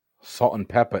Peppa. Salt and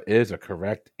Peppa is a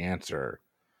correct answer.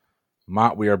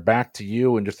 Mott, we are back to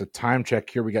you. And just a time check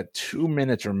here. We got 2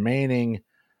 minutes remaining.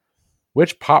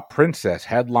 Which pop princess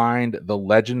headlined the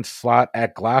Legends slot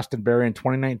at Glastonbury in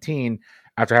 2019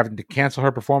 after having to cancel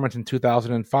her performance in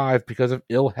 2005 because of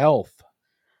ill health?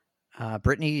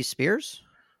 Britney Spears?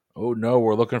 Oh, no.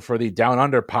 We're looking for the Down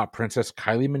Under pop princess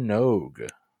Kylie Minogue,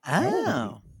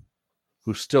 Oh.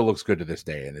 who still looks good to this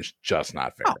day and is just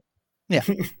not fair. Oh. Yeah.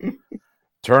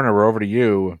 Turner, we're over to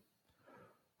you.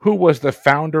 Who was the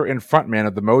founder and frontman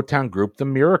of the Motown group The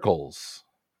Miracles?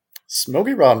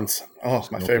 Smokey Robinson. Oh, my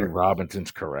Smokey favorite.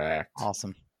 Robinson's correct.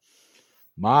 Awesome.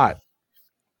 Mott,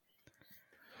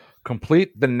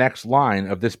 complete the next line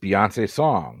of this Beyonce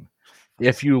song.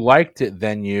 If you liked it,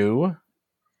 then you...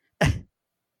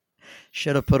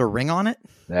 Should have put a ring on it.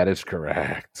 That is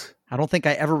correct. I don't think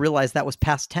I ever realized that was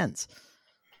past tense.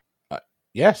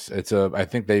 Yes, it's a... I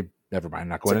think they... Never mind, I'm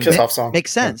not going It's a into kiss-off song.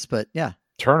 Makes sense, but yeah.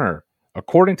 Turner,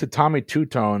 according to Tommy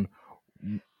Two-Tone,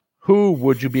 who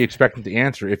would you be expecting to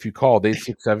answer if you called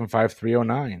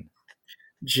 867-5309?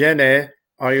 Jenny,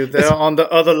 are you there on the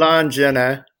other line,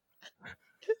 Jenny?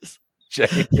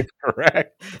 Jenny is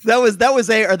correct. That was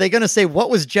are they going to say what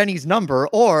was Jenny's number,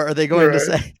 or are they going to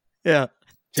say, yeah,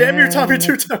 Damn you, Tommy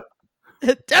Two-Tone.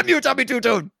 damn you, Tommy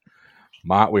Two-Tone.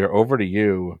 Mott, we are over to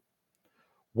you.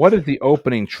 What is the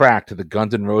opening track to the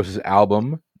Guns N' Roses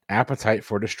album, Appetite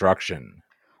for Destruction?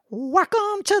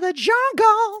 Welcome to the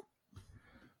jungle.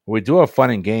 We do have fun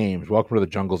and games. Welcome to the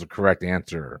Jungle is a correct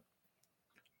answer.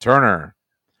 Turner,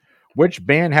 which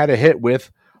band had a hit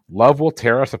with Love Will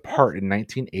Tear Us Apart in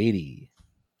 1980?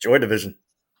 Joy Division.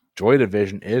 Joy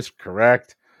Division is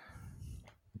correct.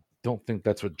 Don't think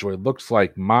that's what joy looks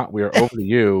like. Mott, we are over to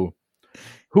you.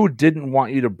 Who didn't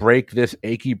want you to break this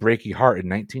achy breaky heart in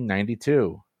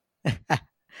 1992?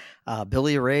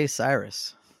 Billy Ray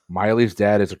Cyrus. Miley's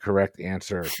dad is a correct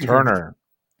answer. Turner,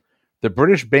 the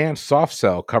British band Soft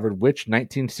Cell covered which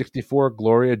 1964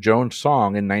 Gloria Jones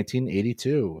song in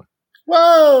 1982?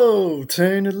 Whoa,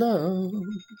 Tainted Love.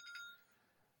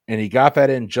 And he got that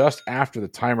in just after the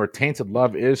timer. Tainted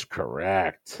Love is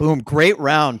correct. Boom. Great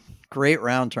round. Great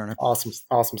round, Turner. Awesome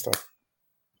stuff.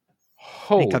 I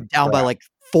Holy think I'm down by crap. like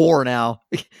 4 now.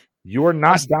 You are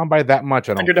not down by that much,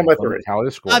 I don't you're down think. by Let me 3. tally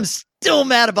the score. I'm still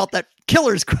mad about that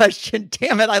killer's question.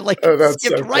 Damn it. I That's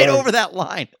skipped so right fun. over that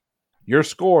line. Your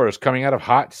scores coming out of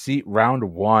hot seat round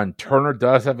 1. Turner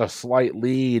does have a slight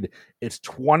lead. It's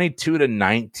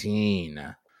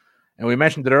 22-19. And we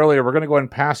mentioned it earlier. We're going to go ahead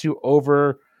and pass you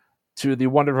over to the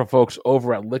wonderful folks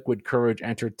over at Liquid Courage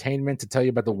Entertainment to tell you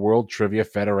about the World Trivia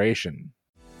Federation.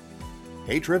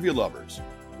 Hey, trivia lovers.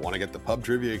 Want to get the pub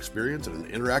trivia experience in an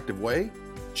interactive way?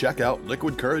 Check out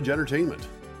Liquid Courage Entertainment.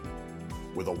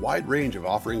 With a wide range of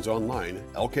offerings online,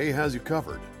 LK has you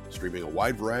covered, streaming a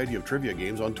wide variety of trivia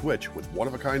games on Twitch with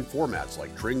one-of-a-kind formats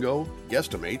like Tringo,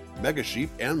 Guesstimate, Mega Sheep,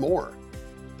 and more.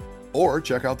 Or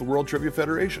check out the World Trivia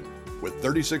Federation. With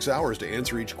 36 hours to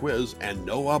answer each quiz and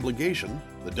no obligation,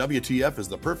 the WTF is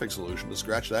the perfect solution to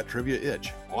scratch that trivia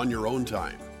itch on your own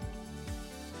time.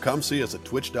 Come see us at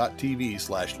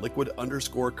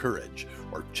twitch.tv/liquid_courage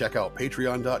or check out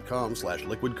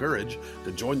patreon.com/liquidcourage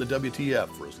to join the WTF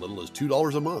for as little as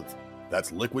 $2 a month.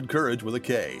 That's Liquid Courage with a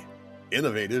K.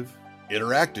 Innovative,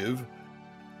 interactive,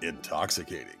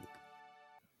 intoxicating.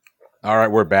 All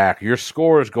right, we're back. Your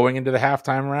scores going into the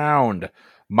halftime round.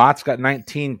 Mott's got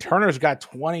 19. Turner's got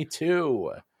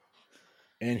 22.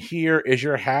 And here is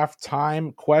your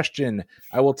halftime question.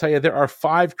 I will tell you there are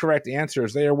 5 correct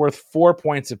answers. They are worth 4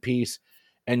 points apiece.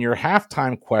 And your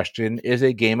halftime question is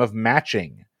a game of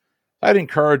matching. I'd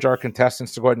encourage our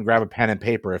contestants to go ahead and grab a pen and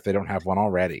paper if they don't have one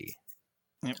already.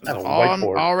 A I'm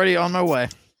whiteboard. already on my way.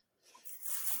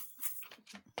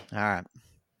 All right.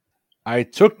 I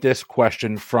took this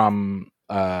question from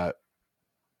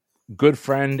good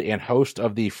friend and host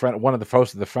of one of the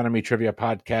hosts of the Frenemy Trivia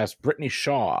podcast, Brittany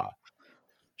Shaw.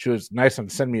 She was nice enough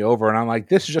to send me over, and I'm like,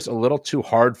 this is just a little too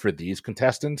hard for these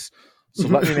contestants, so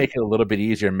let me make it a little bit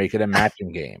easier and make it a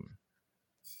matching game.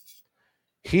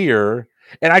 Here,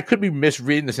 and I could be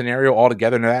misreading the scenario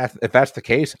altogether, and if that's the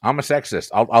case, I'm a sexist.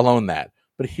 I'll own that.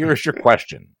 But here's your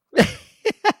question.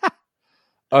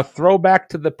 A throwback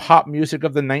to the pop music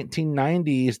of the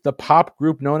 1990s, the pop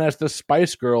group known as the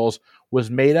Spice Girls was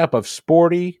made up of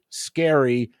Sporty,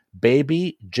 Scary,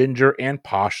 Baby, Ginger, and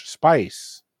Posh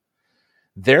Spice.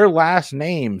 Their last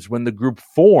names when the group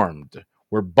formed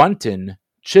were Bunton,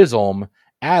 Chisholm,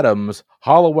 Adams,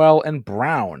 Hollowell, and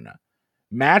Brown.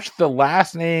 Match the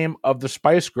last name of the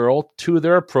Spice Girl to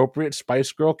their appropriate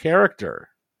Spice Girl character.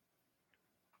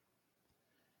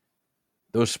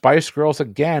 Those Spice Girls,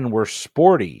 again, were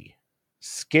Sporty,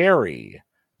 Scary,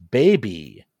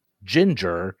 Baby,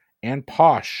 Ginger, and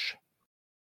Posh.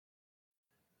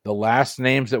 The last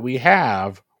names that we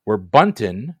have were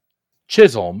Bunton,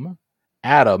 Chisholm,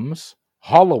 Adams,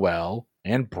 Hollowell,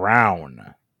 and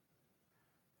Brown.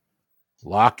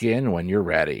 Lock in when you're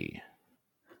ready.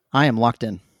 I am locked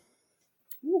in.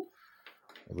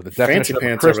 With the definition of a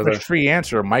pants over there. Christmas tree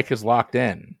answer, Mike is locked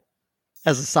in.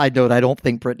 As a side note, I don't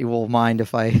think Brittany will mind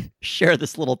if I share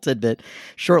this little tidbit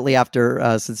shortly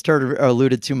after, since Turner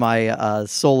alluded to my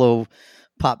solo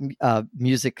pop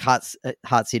music hot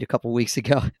seat a couple weeks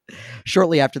ago.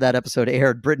 Shortly after that episode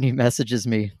aired, Brittany messages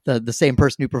me, the same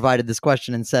person who provided this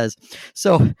question, and says,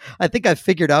 "So I think I've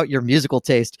figured out your musical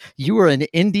taste. You were an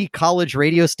indie college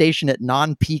radio station at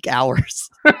non-peak hours."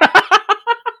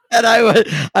 And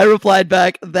I replied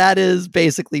back, "That is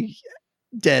basically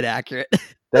dead accurate."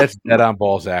 That's dead on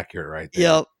balls accurate right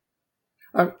there.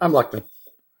 Yep. I'm locked in.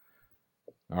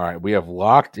 All right, we have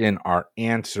locked in our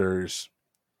answers.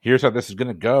 Here's how this is going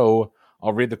to go.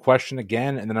 I'll read the question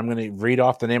again, and then I'm going to read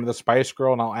off the name of the Spice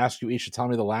Girl, and I'll ask you each to tell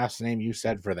me the last name you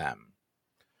said for them.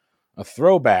 A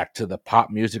throwback to the pop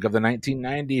music of the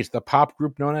 1990s, the pop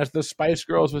group known as the Spice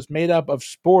Girls was made up of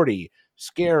Sporty,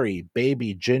 Scary,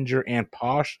 Baby, Ginger, and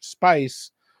Posh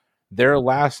Spice. Their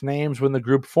last names when the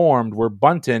group formed were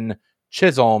Bunton,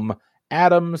 Chisholm,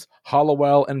 Adams,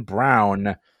 Hollowell, and Brown.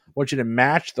 I want you to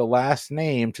match the last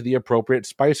name to the appropriate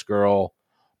Spice Girl.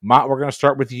 Mott, we're going to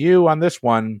start with you on this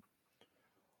one.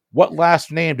 What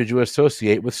last name did you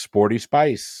associate with Sporty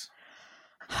Spice?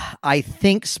 I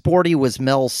think Sporty was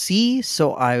Mel C,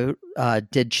 so I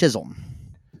did Chisholm.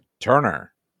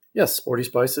 Turner. Yes, Sporty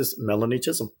Spice is Melanie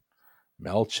Chisholm.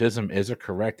 Mel Chisholm is a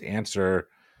correct answer.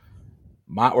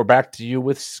 Mott, we're back to you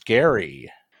with Scary.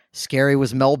 Scary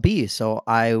was Mel B, so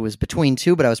I was between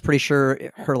two, but I was pretty sure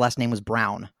her last name was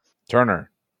Brown.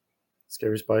 Turner.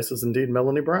 Scary Spice is indeed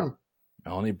Melanie Brown.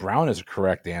 Melanie Brown is a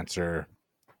correct answer.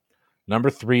 Number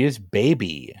 3 is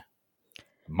Baby.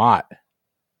 Mott.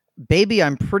 Baby,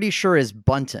 I'm pretty sure is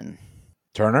Bunton.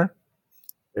 Turner.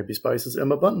 Baby Spice is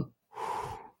Emma Bunton.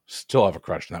 Still have a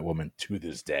crush on that woman to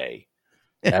this day.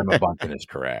 Emma Bunton is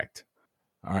correct.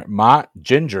 All right, Mott,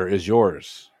 Ginger is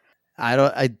yours.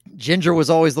 Ginger was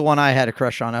always the one I had a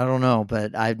crush on. I don't know,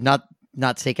 but I've not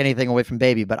take anything away from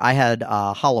Baby, but I had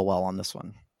Hollowell on this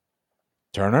one.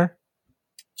 Turner?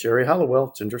 Jerry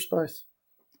Halliwell, Ginger Spice.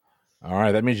 All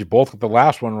right, that means you both got the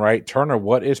last one right. Turner,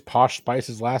 what is Posh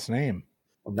Spice's last name?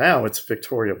 Well, now it's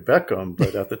Victoria Beckham,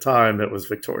 but at the time it was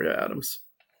Victoria Adams.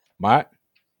 Mott?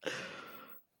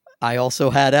 I also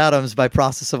had Adams by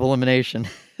process of elimination.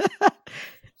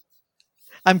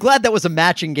 I'm glad that was a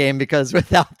matching game because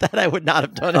without that, I would not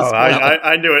have done as well.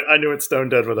 I knew it. I knew it stone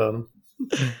dead without him.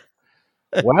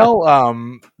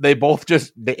 Well, they both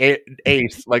just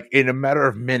ace like in a matter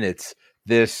of minutes.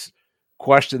 This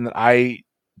question that I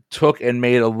took and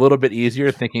made a little bit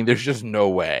easier, thinking there's just no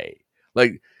way.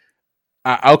 Like,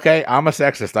 okay, I'm a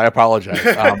sexist. I apologize.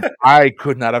 I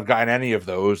could not have gotten any of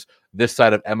those this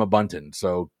side of Emma Bunton.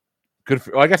 So good.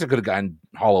 I guess I could have gotten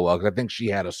Hollowell because I think she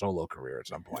had a solo career at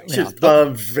some point. Yeah,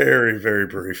 very, very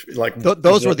brief. Like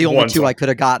those were the only two I could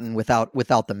have gotten without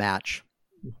the match.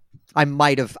 I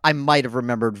might have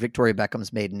remembered Victoria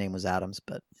Beckham's maiden name was Adams,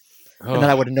 but and then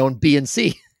I would have known B and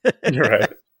C. You're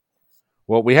right.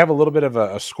 Well, we have a little bit of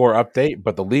a score update,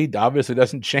 but the lead obviously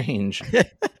doesn't change.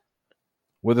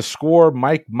 With a score,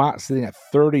 Mike Mott sitting at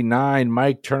 39,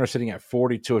 Mike Turner sitting at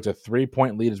 42. It's a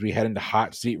 3-point lead as we head into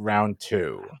hot seat round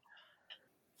 2.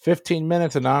 15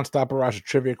 minutes of nonstop barrage of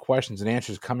trivia questions and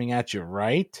answers coming at you,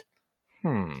 right?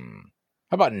 How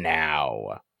about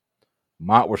now?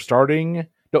 Mott,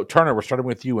 Turner, we're starting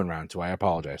with you in round 2. I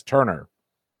apologize. Turner.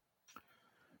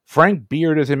 Frank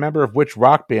Beard is a member of which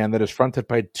rock band that is fronted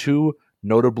by 2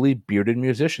 notably bearded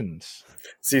musicians?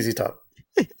 ZZ Top.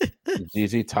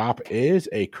 ZZ Top is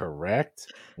a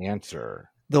correct answer.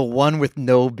 The one with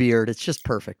no beard. It's just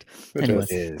perfect. Anyway.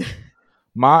 It is.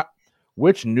 Mott,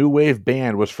 which new wave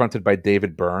band was fronted by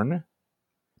David Byrne?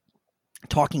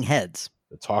 Talking Heads.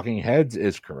 The Talking Heads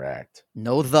is correct.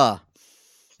 No the.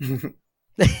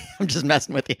 I'm just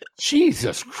messing with you.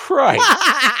 Jesus Christ.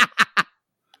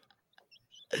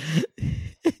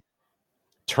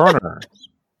 Turner.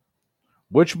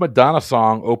 Which Madonna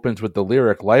song opens with the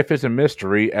lyric, "Life is a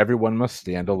mystery, everyone must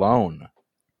stand alone"?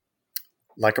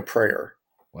 Like a Prayer.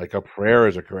 Like a Prayer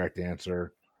is a correct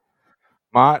answer.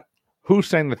 Mott, who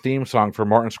sang the theme song for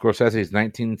Martin Scorsese's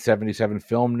 1977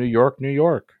 film New York, New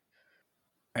York?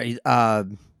 Frank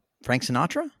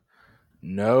Sinatra?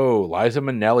 No, Liza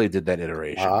Minnelli did that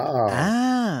iteration.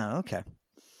 Okay.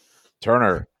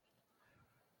 Turner.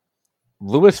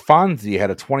 Louis Fonsi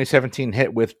had a 2017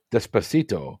 hit with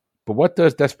Despacito, but what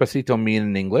does Despacito mean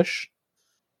in English?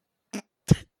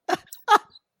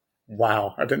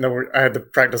 Wow, I didn't know I had to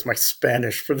practice my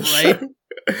Spanish for the right?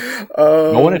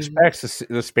 show. No one expects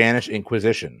the Spanish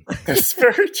Inquisition. That's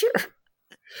very true.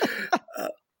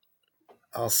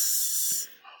 I'll say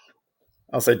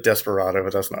Desperado,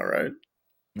 but that's not right.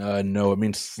 No, it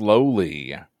means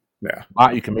slowly. Yeah.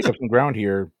 You can make up some ground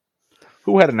here.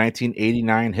 Who had a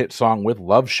 1989 hit song with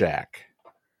Love Shack?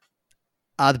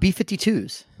 The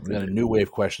B-52s. We got a new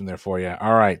wave question there for you.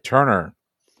 All right, Turner.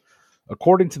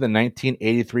 According to the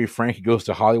 1983 Frankie Goes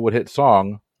to Hollywood hit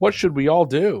song, what should we all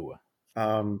do?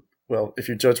 Well, if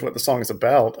you judge what the song is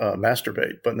about,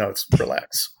 masturbate. But no, it's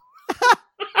relax.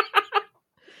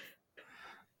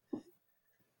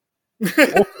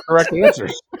 Correct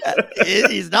answers.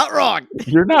 He's not wrong.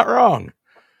 You're not wrong.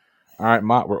 All right,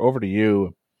 Mott, we're over to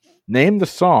you. Name the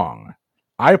song.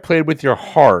 I Played With Your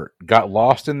Heart, Got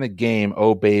Lost in the Game,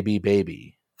 Oh Baby,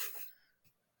 Baby.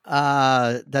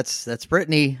 That's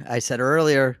Britney. I said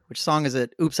earlier. Which song is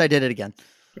it? Oops, I Did It Again.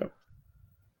 Yep.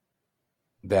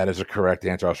 That is a correct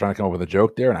answer. I was trying to come up with a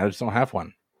joke there, and I just don't have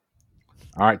one.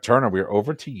 All right, Turner, we're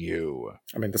over to you.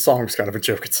 I mean, the song's kind of a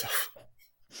joke itself.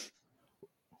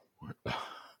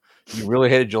 You really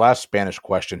hated your last Spanish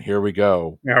question. Here we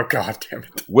go. Oh, God damn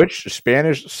it. Which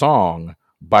Spanish song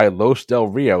by Los Del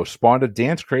Rio spawned a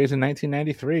dance craze in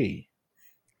 1993?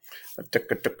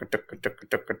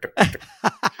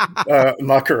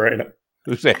 Macarena.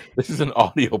 Who say this is an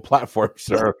audio platform,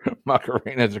 sir?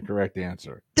 Macarena is the correct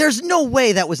answer. There's no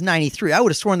way that was 93. I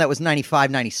would have sworn that was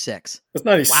 95, 96. It's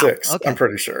 96, wow. Okay. I'm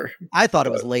pretty sure. I thought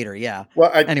it was later, yeah.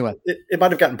 Well, anyway. It might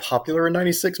have gotten popular in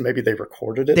 96. Maybe they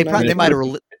recorded it. They might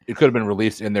have. It could have been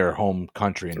released in their home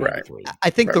country. In right. I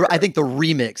think the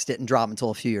remix didn't drop until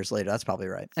a few years later. That's probably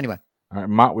right. Anyway. All right,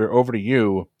 Mott, we're over to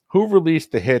you. Who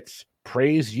released the hits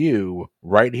 "Praise You,"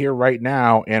 "Right Here, Right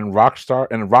Now," and "Rockstar"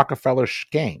 and "Rockefeller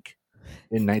Skank"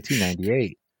 in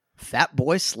 1998? Fat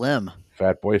Boy Slim.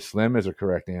 Fat Boy Slim is a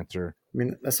correct answer. I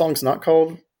mean, that song's not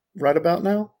called Right About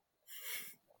Now?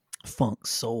 Funk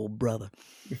soul brother.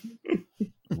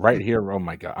 Right here. Oh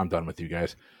my God. I'm done with you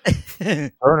guys.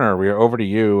 Turner, we are over to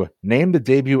you. Name the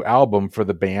debut album for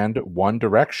the band One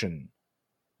Direction.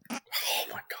 Oh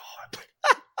my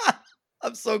God.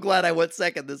 I'm so glad I went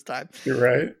second this time. You're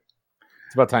right.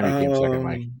 It's about time you came second,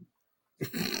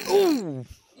 Mike. Ooh.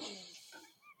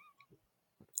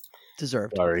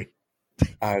 Deserved. Sorry.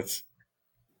 It's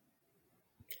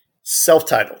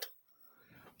self-titled.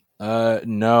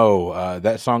 No.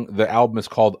 That song, the album is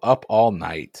called Up All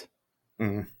Night.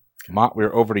 Mm. Mott,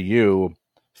 we're over to you.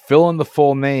 Fill in the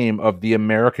full name of the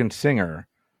American singer,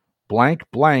 blank,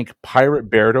 blank, Pirate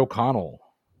Baird O'Connell.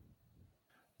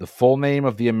 The full name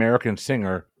of the American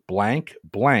singer, blank,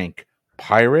 blank,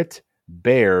 Pirate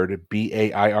Baird,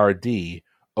 Baird,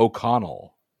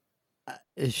 O'Connell.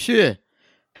 Sure.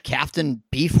 Captain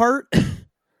Beefheart?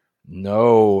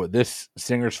 No, this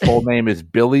singer's full name is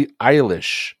Billie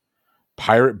Eilish,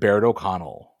 Pirate Baird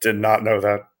O'Connell. Did not know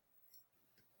that.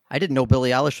 I didn't know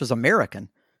Billie Eilish was American.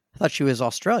 I thought she was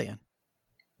Australian.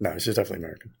 No, she's definitely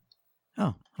American.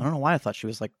 Oh, I don't know why I thought she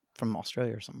was like from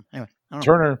Australia or something. Anyway, I don't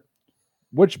know. Turner,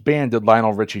 which band did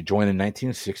Lionel Richie join in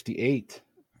 1968?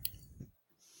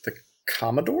 The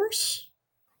Commodores?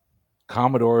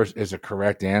 Commodores is a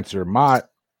correct answer. Mott,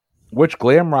 which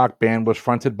glam rock band was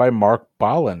fronted by Mark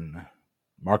Bolan?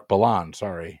 Mark Bolan,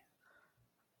 sorry.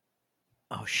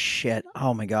 Oh, shit.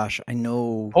 Oh, my gosh. I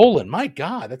know. Bolan, my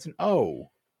God, that's an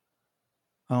O.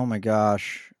 Oh, my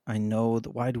gosh. I know.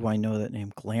 Why do I know that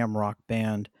name? Glam rock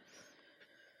band.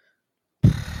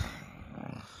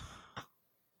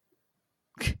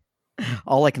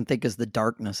 All I can think is The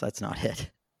Darkness. That's not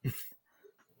it.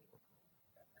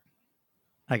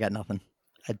 I got nothing.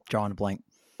 I'm drawing a blank.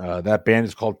 That band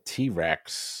is called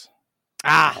T-Rex.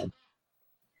 Ah!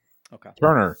 Okay.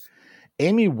 Turner,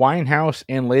 Amy Winehouse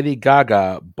and Lady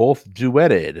Gaga both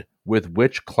duetted with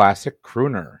which classic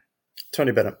crooner?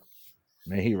 Tony Bennett.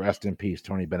 May he rest in peace.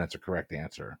 Tony Bennett's a correct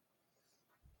answer.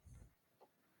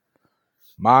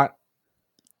 Mott,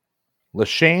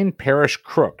 Lashane Parrish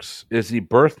Crooks is the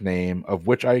birth name of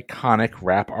which iconic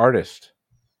rap artist?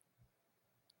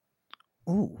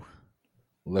 Ooh.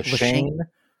 Lashane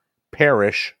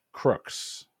Parrish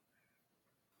Crooks.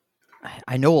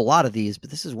 I know a lot of these,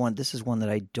 but this is one that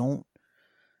I don't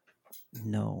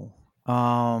know.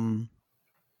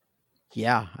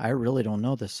 Yeah, I really don't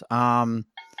know this.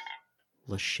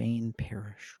 Lashane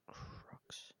Parrish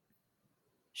Crooks.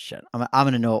 Shit, I'm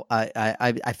gonna know.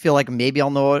 I feel like maybe I'll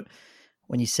know it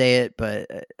when you say it, but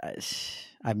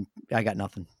I got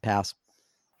nothing. Pass.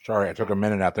 Sorry, I took a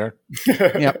minute out there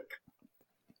Yep.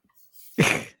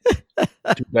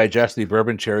 to digest the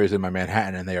bourbon cherries in my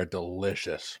Manhattan, and they are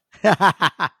delicious.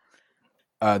 That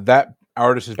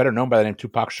artist is better known by the name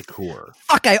Tupac Shakur.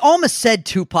 Fuck! I almost said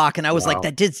Tupac, and I was Wow. like,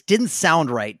 that didn't sound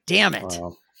right. Damn it!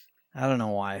 Wow. I don't know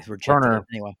why. Rejected Turner. it.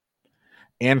 Anyway.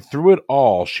 And through it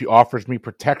all, she offers me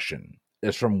protection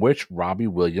is from which Robbie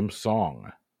Williams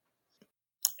song?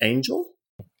 Angel?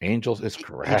 Angels is I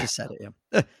correct. just said it.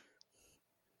 Yeah.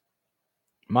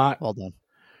 Mott, Well done.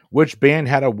 which band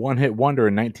had a one-hit wonder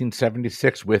in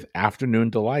 1976 with Afternoon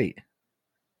Delight?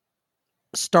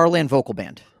 Starland Vocal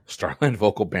Band. Starland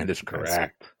Vocal Band is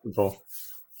correct. Well,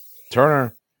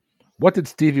 Turner, what did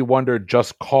Stevie Wonder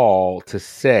just call to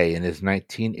say in his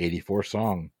 1984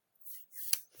 song?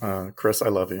 Chris, I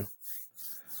love you.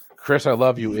 Chris, I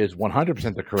Love You is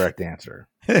 100% the correct answer.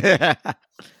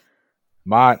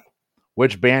 Mott,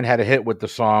 which band had a hit with the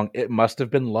song It Must Have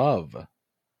Been Love?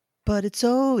 But it's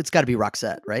got to be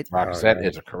Roxette, right? Roxette right.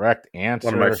 is a correct answer.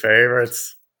 One of my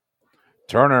favorites.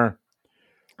 Turner,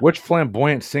 which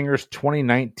flamboyant singer's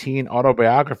 2019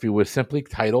 autobiography was simply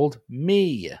titled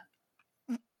Me?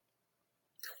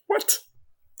 What?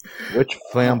 Which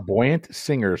flamboyant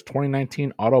singer's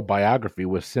 2019 autobiography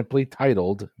was simply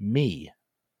titled Me?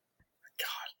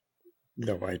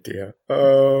 No idea.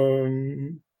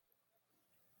 I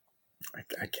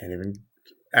can't even.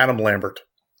 Adam Lambert.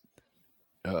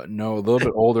 No, a little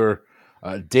bit older.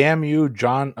 Damn you,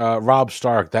 John. Rob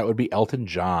Stark. That would be Elton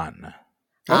John.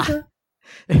 Okay.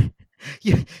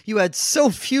 You had so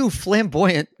few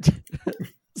flamboyant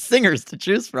singers to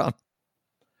choose from.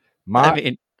 Mott, I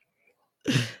mean,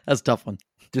 that's a tough one.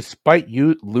 despite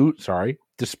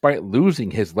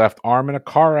losing his left arm in a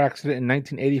car accident in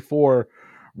 1984,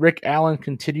 Rick Allen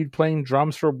continued playing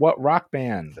drums for what rock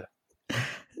band?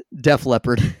 Def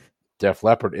Leppard. Def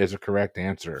Leppard is a correct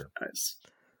answer. Nice.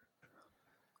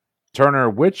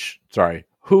 Turner,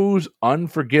 whose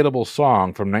unforgettable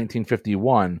song from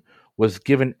 1951 was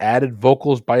given added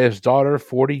vocals by his daughter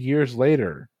 40 years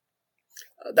later?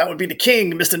 That would be the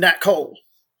King, Mr. Nat Cole.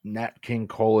 Nat King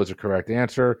Cole is a correct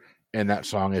answer. And that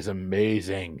song is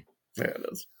amazing. Yeah, it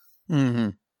is. Mm-hmm.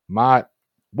 Mott,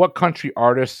 what country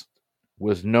artist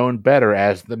was known better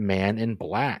as the Man in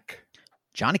Black?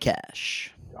 Johnny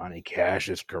Cash. Johnny Cash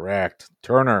is correct.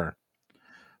 Turner,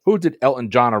 who did Elton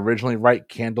John originally write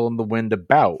Candle in the Wind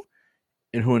about,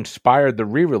 and who inspired the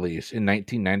re-release in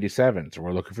 1997? So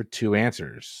we're looking for two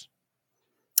answers.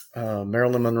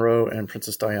 Marilyn Monroe and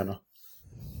Princess Diana.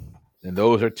 And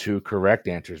those are two correct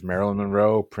answers. Marilyn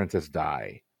Monroe, Princess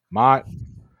Di. Mott,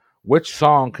 which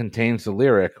song contains the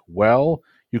lyric, well,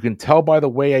 you can tell by the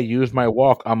way I use my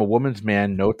walk, I'm a woman's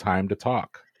man, no time to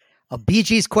talk? A Bee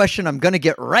Gees question I'm going to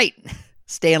get right.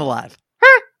 Staying alive.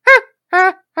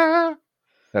 That's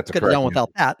a Could have correct done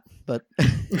without that, but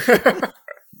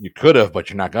You could have, but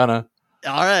you're not gonna.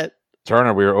 all right.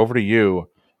 Turner, we are over to you.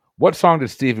 What song did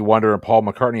Stevie Wonder and Paul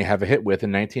McCartney have a hit with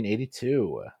in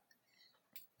 1982?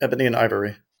 Ebony and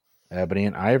Ivory. Ebony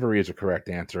and Ivory is a correct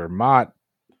answer. Mott,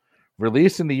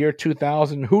 released in the year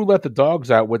 2000, who let the dogs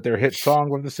out with their hit song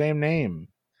with the same name?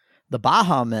 The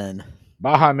Baha Men.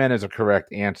 Baha Men is a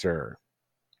correct answer.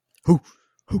 Who?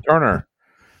 Turner,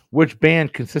 which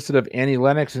band consisted of Annie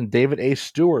Lennox and David A.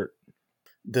 Stewart?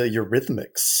 The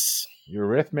Eurythmics.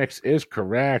 Eurythmics is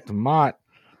correct. Mott,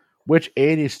 which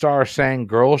 80s star sang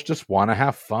Girls Just Want to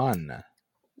Have Fun?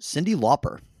 Cyndi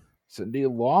Lauper. Cyndi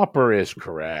Lauper is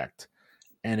correct.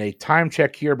 And a time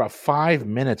check here, about 5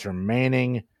 minutes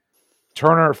remaining.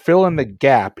 Turner, fill in the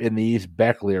gap in these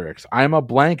Beck lyrics. I'm a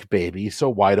blank baby, so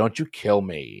why don't you kill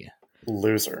me?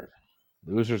 Loser.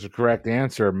 Loser's a correct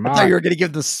answer. I thought you were going to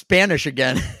give the Spanish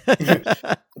again.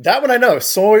 That one I know.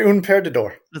 Soy un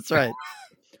perdedor. That's right.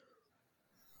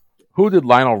 Who did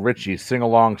Lionel Richie sing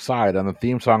alongside on the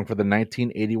theme song for the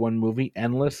 1981 movie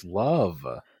Endless Love?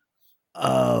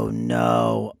 Oh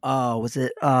no. Oh, was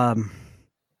it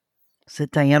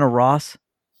Diana Ross?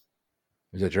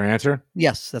 Is that your answer?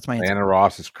 Yes, that's my answer. Diana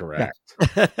Ross is correct.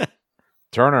 Yeah.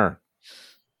 Turner,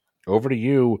 over to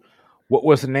you. What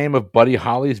was the name of Buddy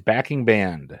Holly's backing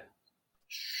band?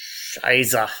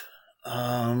 Scheiße.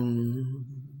 I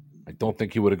don't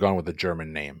think he would have gone with a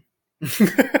German name.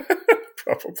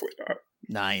 Probably not.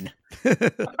 9.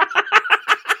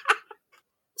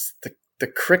 The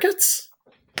Crickets?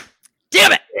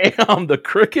 Damn it! Damn, the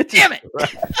Crickets. Damn it!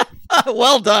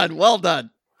 Well done. Well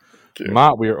done.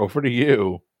 Mott, we are over to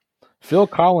you. Phil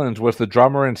Collins was the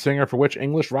drummer and singer for which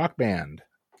English rock band?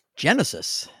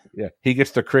 Genesis. Yeah, he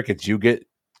gets the Crickets. You get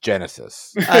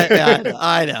Genesis.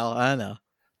 I know.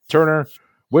 Turner,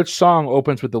 which song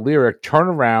opens with the lyric, turn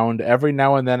around, every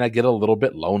now and then I get a little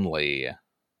bit lonely?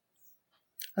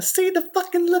 I see the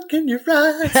fucking look in your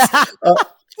eyes.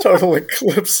 Total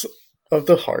Eclipse of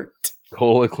the Heart.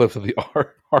 Total Eclipse of the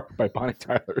Heart by Bonnie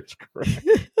Tyler is correct.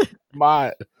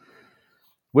 Mott,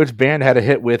 which band had a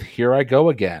hit with Here I Go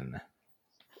Again?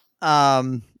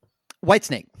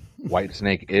 Whitesnake.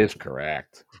 Whitesnake is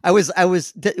correct. There was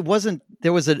an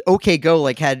OK Go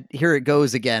like had Here It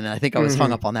Goes Again, and I think I was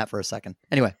hung up on that for a second.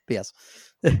 Anyway, yes.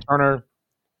 Turner,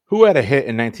 who had a hit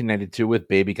in 1992 with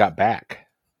Baby Got Back?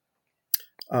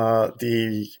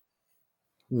 The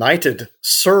knighted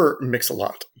Sir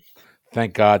Mix-a-Lot.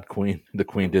 Thank God the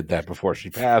Queen did that before she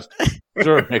passed.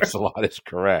 Sir Mix-a-Lot is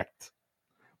correct.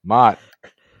 Mott,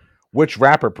 which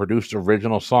rapper produced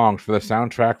original songs for the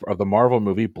soundtrack of the Marvel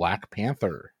movie Black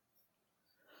Panther?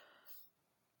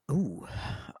 Ooh.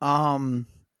 I'm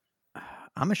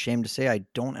ashamed to say I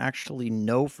don't actually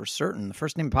know for certain. The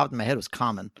first name that popped in my head was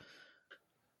Common.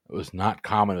 It was not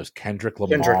Common. It was Kendrick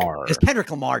Lamar. It's Kendrick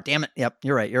Lamar. Damn it. Yep.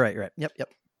 You're right. Yep.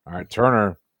 All right,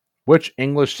 Turner. Which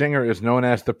English singer is known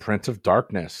as the Prince of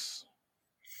Darkness?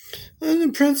 I'm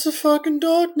the Prince of fucking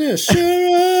Darkness.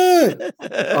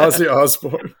 Ozzy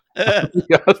Osbourne.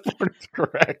 Ozzy Osbourne is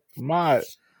correct. Mott,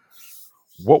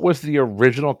 what was the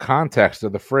original context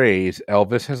of the phrase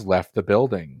Elvis has left the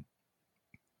building?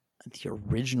 The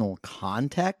original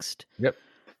context? Yep.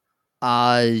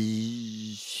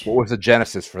 What was the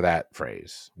genesis for that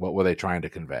phrase? What were they trying to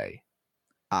convey?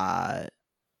 That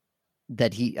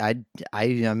he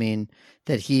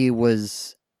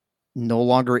was no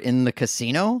longer in the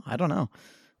casino? I don't know.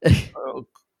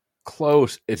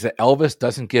 Close. It's that Elvis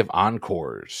doesn't give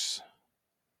encores.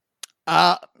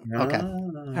 Okay.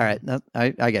 All right. No,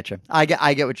 I get you. I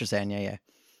get what you're saying. Yeah.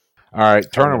 All right,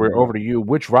 Turner, we're over to you.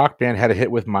 Which rock band had a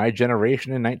hit with My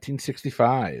Generation in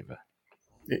 1965?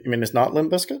 You mean it's not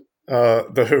Limp Bizkit?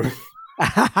 The Who.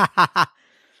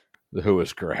 The Who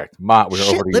is correct. Mott, we're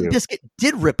over to Limp you. Bizkit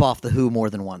did rip off The Who more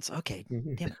than once. Okay,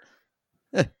 damn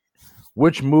it.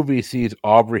 Which movie sees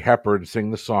Audrey Hepburn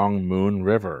sing the song Moon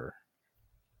River?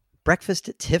 Breakfast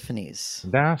at Tiffany's.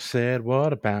 And I said,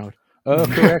 what about a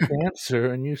correct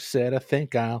answer? And you said, I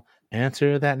think I'll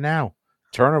Answer that now.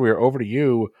 Turner, we are over to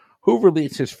you. Who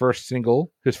released his first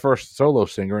solo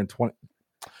single in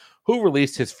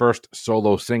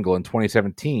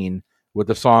 2017 with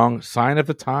the song Sign of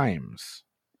the Times?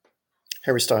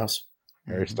 Harry Styles.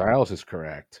 Harry Styles is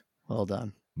correct. Well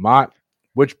done. Mott,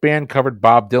 which band covered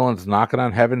Bob Dylan's Knockin'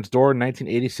 on Heaven's Door in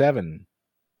 1987?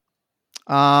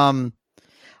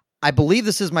 I believe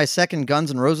this is my second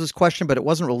Guns N' Roses question, but it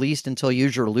wasn't released until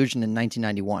Use Your Illusion in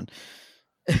 1991.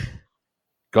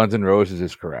 Guns N' Roses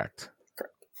is correct.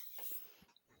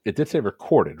 It did say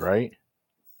recorded, right?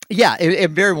 Yeah,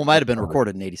 it very well might have been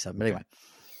recorded in 87, but anyway.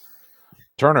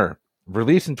 Turner,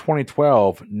 released in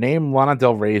 2012, name Lana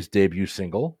Del Rey's debut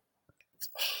single.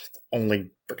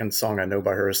 Only freaking song I know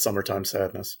by her is Summertime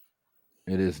Sadness.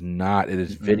 It is not. It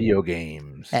is Video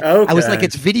Games. Okay. I was like,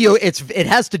 it's video. It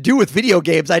has to do with video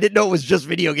games. I didn't know it was just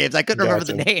video games. I couldn't remember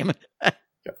the name.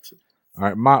 Gotcha. All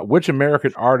right, Mott, which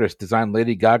American artist designed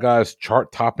Lady Gaga's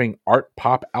chart-topping art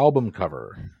pop album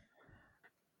cover?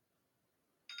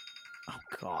 Oh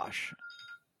gosh,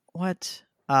 what?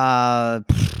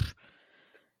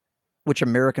 Which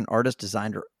American artist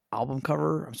designed her album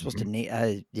cover? I'm supposed to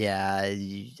name. Yeah,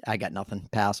 I got nothing.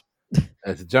 Pass.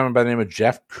 It's a gentleman by the name of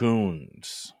Jeff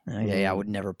Koons. Okay, I would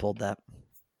never pulled that.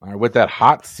 All right, with that,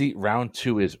 hot seat round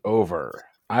 2 is over.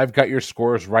 I've got your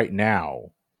scores right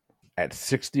now at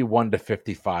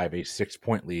 61-55, a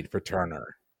 6-point lead for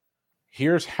Turner.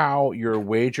 Here's how your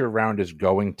wager round is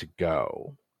going to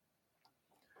go.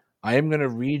 I am going to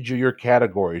read you your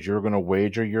categories. You're going to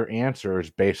wager your answers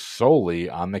based solely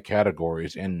on the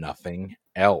categories and nothing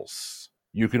else.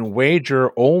 You can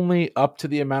wager only up to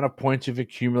the amount of points you've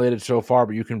accumulated so far,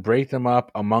 but you can break them up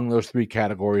among those 3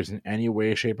 categories in any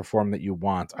way, shape, or form that you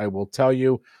want. I will tell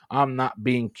you, I'm not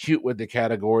being cute with the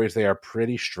categories. They are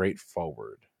pretty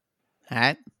straightforward. All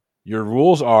right. Your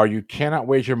rules are you cannot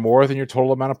wager more than your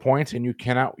total amount of points, and you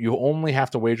only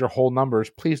have to wager whole numbers.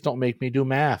 Please don't make me do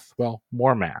math. Well,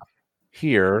 more math.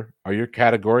 Here are your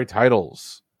category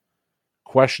titles.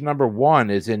 Question number 1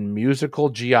 is in musical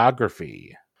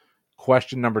geography.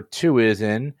 Question number 2 is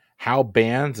in how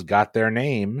bands got their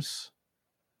names.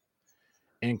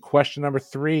 And question number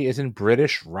 3 is in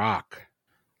British rock.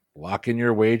 Lock in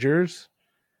your wagers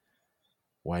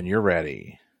when you're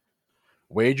ready.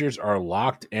 Wagers are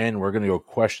locked in. We're going to go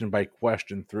question by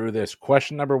question through this.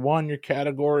 Question number 1, your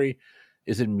category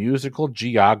is in musical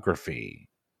geography.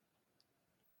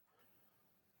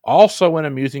 Also an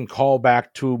amusing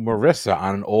callback to Marissa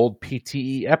on an old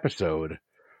PTE episode,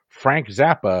 Frank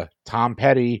Zappa, Tom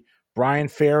Petty, Brian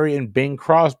Ferry, and Bing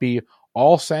Crosby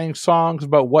all sang songs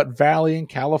about what valley in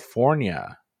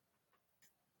California?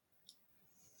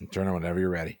 Turn whenever you're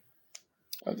ready.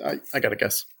 I got to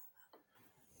guess.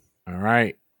 All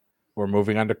right. We're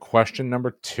moving on to question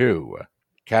number 2.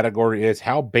 Category is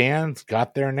how bands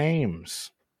got their names.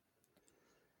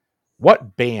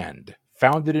 What band,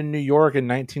 founded in New York in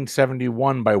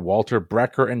 1971 by Walter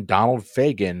Brecker and Donald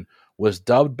Fagen, was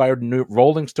dubbed by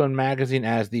Rolling Stone magazine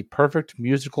as the perfect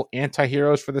musical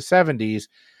anti-heroes for the 70s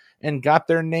and got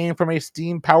their name from a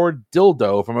steam-powered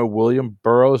dildo from a William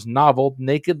Burroughs novel,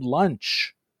 Naked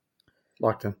Lunch?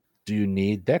 Locked in. Do you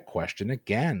need that question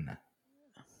again?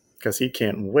 Because he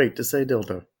can't wait to say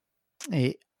dildo.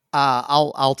 Hey,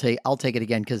 I'll take it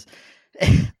again because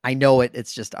I know it.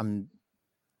 It's just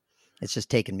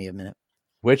taking me a minute.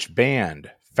 Which band,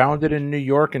 founded in New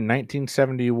York in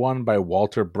 1971 by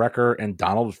Walter Brecker and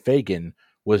Donald Fagen,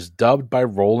 was dubbed by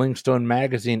Rolling Stone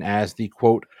magazine as the,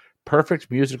 quote,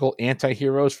 perfect musical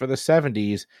anti-heroes for the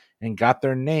 70s and got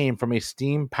their name from a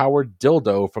steam-powered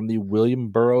dildo from the William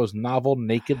Burroughs novel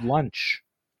Naked Lunch?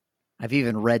 I've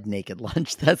even read Naked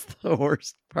Lunch. That's the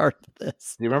worst part of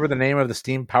this. Do you remember the name of the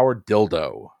steam-powered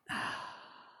dildo?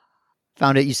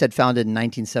 You said founded in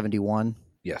 1971?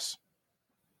 Yes.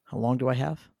 How long do I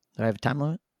have? Do I have a time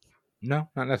limit? No,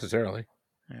 not necessarily.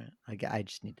 All right.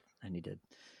 I need to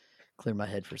clear my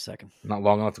head for a second. Not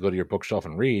long enough to go to your bookshelf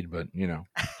and read, but you know.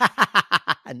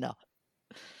 No.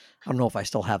 I don't know if I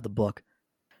still have the book.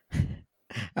 All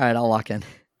right, I'll lock in.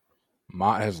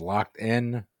 Mott has locked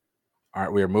in. All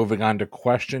right, we are moving on to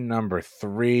question number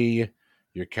 3.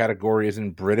 Your category is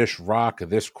in British rock.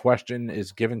 This question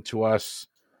is given to us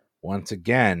once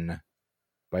again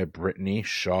by Brittany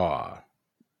Shaw.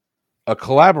 A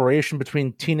collaboration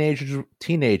between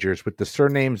teenagers with the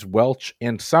surnames Welch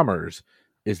and Summers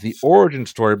is the origin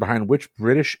story behind which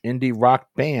British indie rock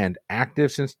band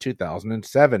active since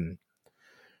 2007.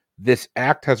 This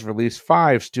act has released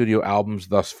 5 studio albums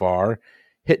thus far,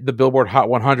 hit the Billboard Hot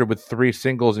 100 with 3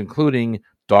 singles including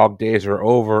Dog Days Are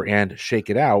Over and Shake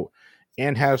It Out,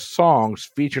 and has songs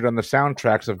featured on the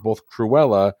soundtracks of both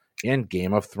Cruella in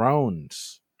Game of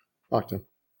Thrones? Locked in.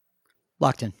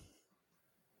 Locked in.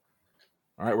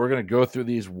 All right, we're going to go through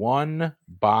these one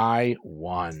by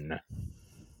one.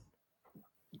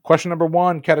 Question number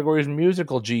 1, category is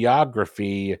musical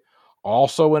geography.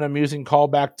 Also an amusing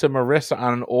callback to Marissa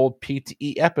on an old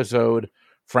PTE episode.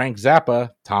 Frank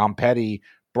Zappa, Tom Petty,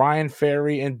 Brian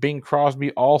Ferry, and Bing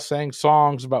Crosby all sang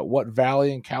songs about what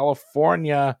valley in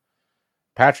California?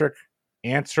 Patrick,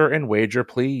 answer and wager,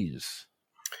 please.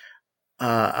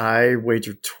 I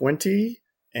wagered 20,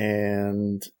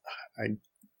 and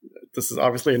this is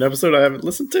obviously an episode I haven't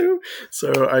listened to,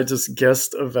 so I just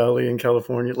guessed a valley in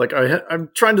California. Like I'm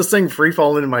trying to sing "Free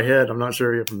Fallin' in my head." I'm not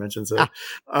sure if you mentioned it.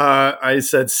 I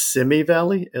said Simi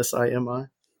Valley, Simi.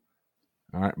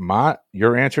 All right, Mott,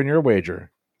 your answer and your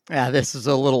wager. Yeah, this is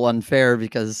a little unfair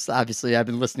because obviously I've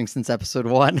been listening since episode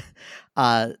 1.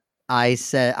 I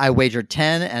said I wagered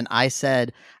 10, and I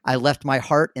said I left my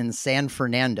heart in San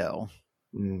Fernando.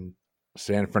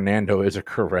 San Fernando is a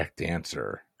correct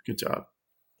answer. Good job.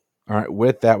 All right,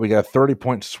 with that, we got a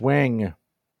 30-point swing.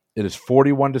 It is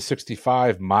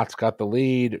 41-65. Mott's got the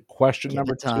lead. Question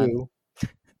number 2.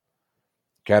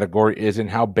 Category is in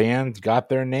how bands got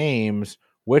their names.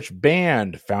 Which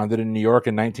band, founded in New York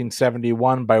in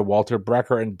 1971 by Walter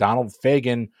Brecker and Donald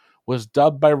Fagen, was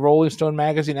dubbed by Rolling Stone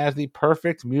magazine as the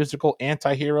perfect musical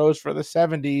anti-heroes for the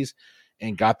 70s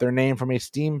and got their name from a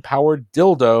steam-powered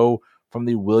dildo from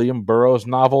the William Burroughs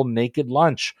novel Naked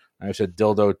Lunch? I've said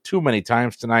dildo too many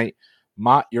times tonight.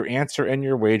 Mott, your answer and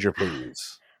your wager,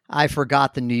 please. I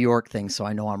forgot the New York thing, so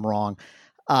I know I'm wrong.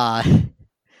 I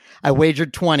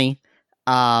wagered 20,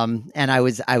 and I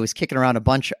was kicking around a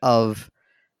bunch of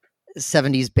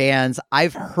 70s bands.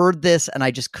 I've heard this, and I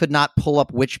just could not pull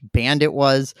up which band it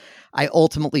was. I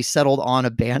ultimately settled on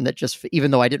a band that just,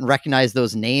 even though I didn't recognize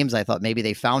those names, I thought maybe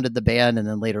they founded the band and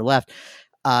then later left.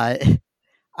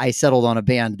 I settled on a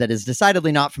band that is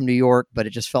decidedly not from New York, but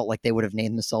it just felt like they would have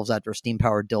named themselves after a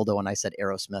steam-powered dildo, and I said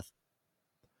Aerosmith.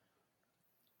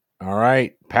 All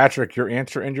right, Patrick, your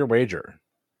answer and your wager.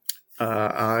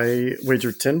 I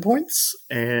wagered 10 points,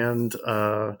 and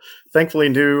thankfully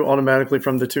knew automatically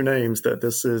from the 2 names that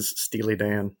this is Steely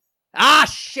Dan. Ah,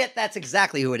 shit, that's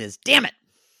exactly who it is. Damn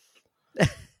it.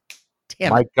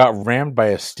 Mike got rammed by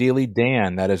a Steely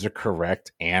Dan. That is a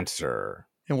correct answer.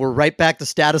 And we're right back to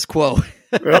status quo.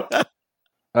 Yep.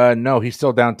 No, he's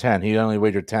still down 10. He only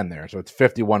wagered 10 there, so it's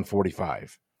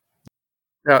 51-45.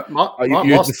 Yeah,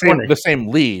 you have the same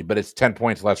lead, but it's 10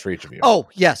 points less for each of you. Oh,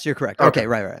 yes, you're correct. Okay,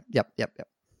 right. Yep.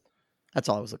 That's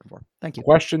all I was looking for. Thank you.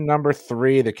 Question number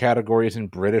 3. The category is in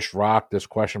British rock. This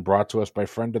question brought to us by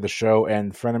friend of the show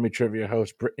and Frenemy Trivia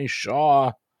host Brittany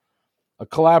Shaw. A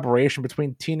collaboration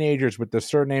between teenagers with the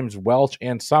surnames Welch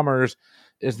and Summers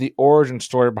is the origin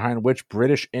story behind which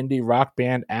British indie rock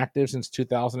band active since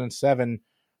 2007.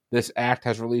 This act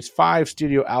has released 5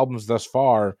 studio albums thus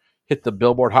far, hit the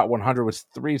Billboard Hot 100 with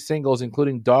 3 singles,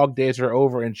 including Dog Days Are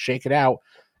Over and Shake It Out,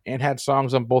 and had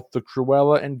songs on both the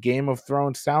Cruella and Game of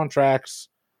Thrones soundtracks.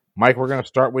 Mike, we're going to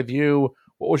start with you.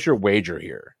 What was your wager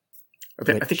here? I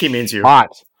think he means you. Hot.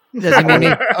 Does he mean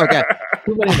me? Okay.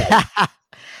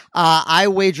 I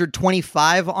wagered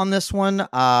 25 on this one, and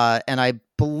I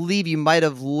believe you might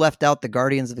have left out the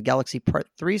Guardians of the Galaxy Part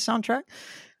 3 soundtrack,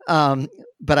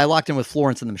 but I locked in with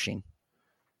Florence and the Machine.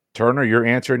 Turner, your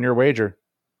answer and your wager.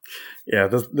 Yeah,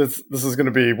 this is going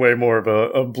to be way more of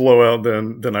a blowout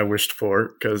than I wished for,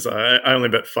 because I only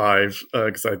bet 5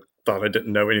 because I thought I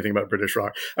didn't know anything about British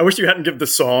rock. I wish you hadn't given the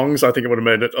songs. I think it would have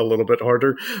made it a little bit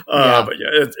harder. But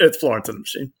yeah, it's Florence and the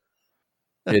Machine.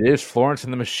 It is Florence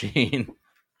and the Machine.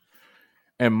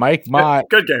 And Mike Mott.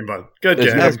 Good game, bud. Good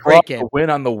game. That's a great game. A win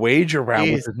on the wager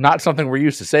round, which is not something we're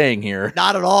used to saying here.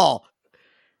 Not at all.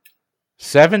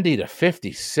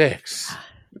 70-56.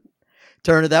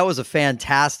 Turner, that was a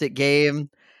fantastic game.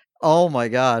 Oh my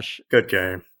gosh. Good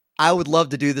game. I would love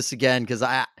to do this again because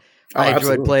I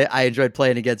enjoyed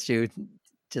playing against you.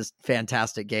 Just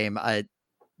fantastic game. I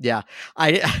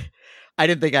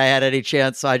didn't think I had any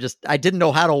chance, so I didn't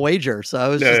know how to wager.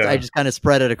 So I just kind of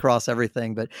spread it across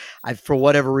everything. But I, for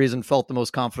whatever reason, felt the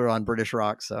most confident on British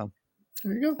rock. So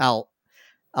there you go.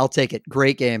 I'll take it.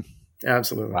 Great game.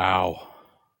 Absolutely. Wow.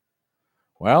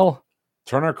 Well,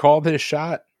 Turner called his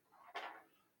shot.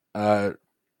 Won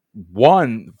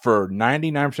for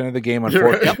 99% of the game.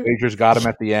 Unfortunately, wagers got him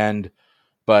at the end.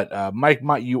 But Mike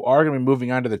Mott, you are going to be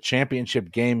moving on to the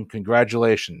championship game.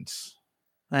 Congratulations.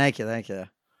 Thank you.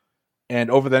 And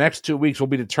over the next 2 weeks, we'll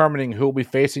be determining who will be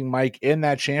facing Mike in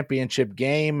that championship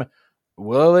game.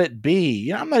 Will it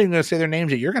be? I'm not even going to say their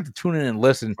names yet. You're going to have to tune in and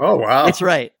listen. Oh, wow. That's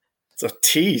right. It's a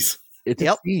tease. It's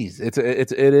a tease. It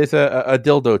is a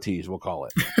dildo tease, we'll call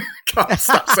it. God,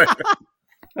 stop saying that.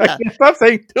 I can't stop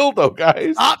saying dildo,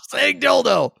 guys. Stop saying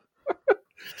dildo.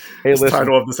 Hey, It's the listen.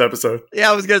 title of this episode.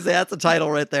 Yeah, I was gonna say that's the title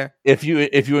right there. If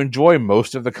you enjoy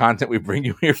most of the content we bring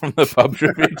you here from the Pub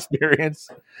Trivia Experience,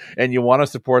 and you want to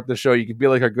support the show, you can be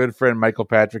like our good friend Michael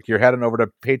Patrick here. Head on over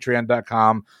to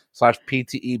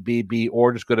patreon.com/PTEBB,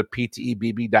 or just go to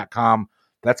PTEBB.com.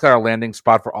 That's got our landing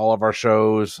spot for all of our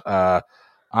shows.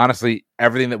 Honestly,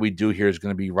 everything that we do here is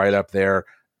going to be right up there,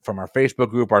 from our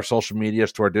Facebook group, our social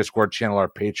medias, to our Discord channel, our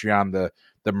Patreon,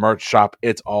 the merch shop.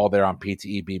 It's all there on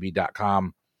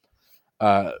PTEBB.com.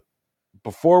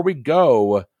 Before we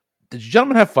go, did you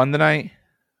gentlemen have fun tonight?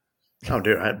 Oh,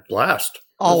 dude, I had a blast.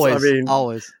 Always, I mean,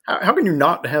 always. How can you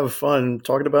not have fun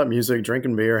talking about music,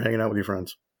 drinking beer, hanging out with your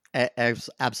friends?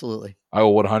 Absolutely. I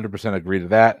will 100% agree to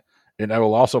that. And I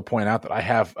will also point out that I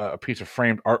have a piece of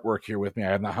framed artwork here with me. I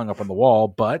have not hung up on the wall,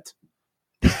 but...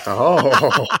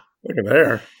 Oh, look at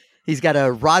there. He's got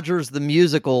a Rogers the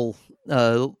Musical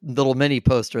little mini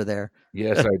poster there.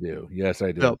 Yes, I do. Yes,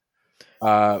 I do. Yep.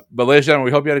 But ladies and gentlemen,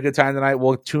 we hope you had a good time tonight.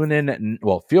 We'll tune in.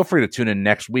 Well, feel free to tune in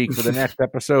next week for the next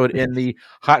episode in the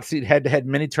Hot Seat Head-to-Head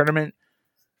mini tournament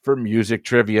for music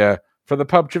trivia for the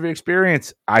Pub Trivia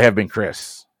Experience. I have been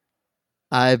Chris.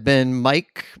 I've been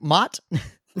Mike Mott.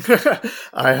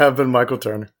 I have been Michael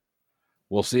Turner.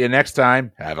 We'll see you next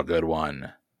time. Have a good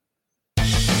one.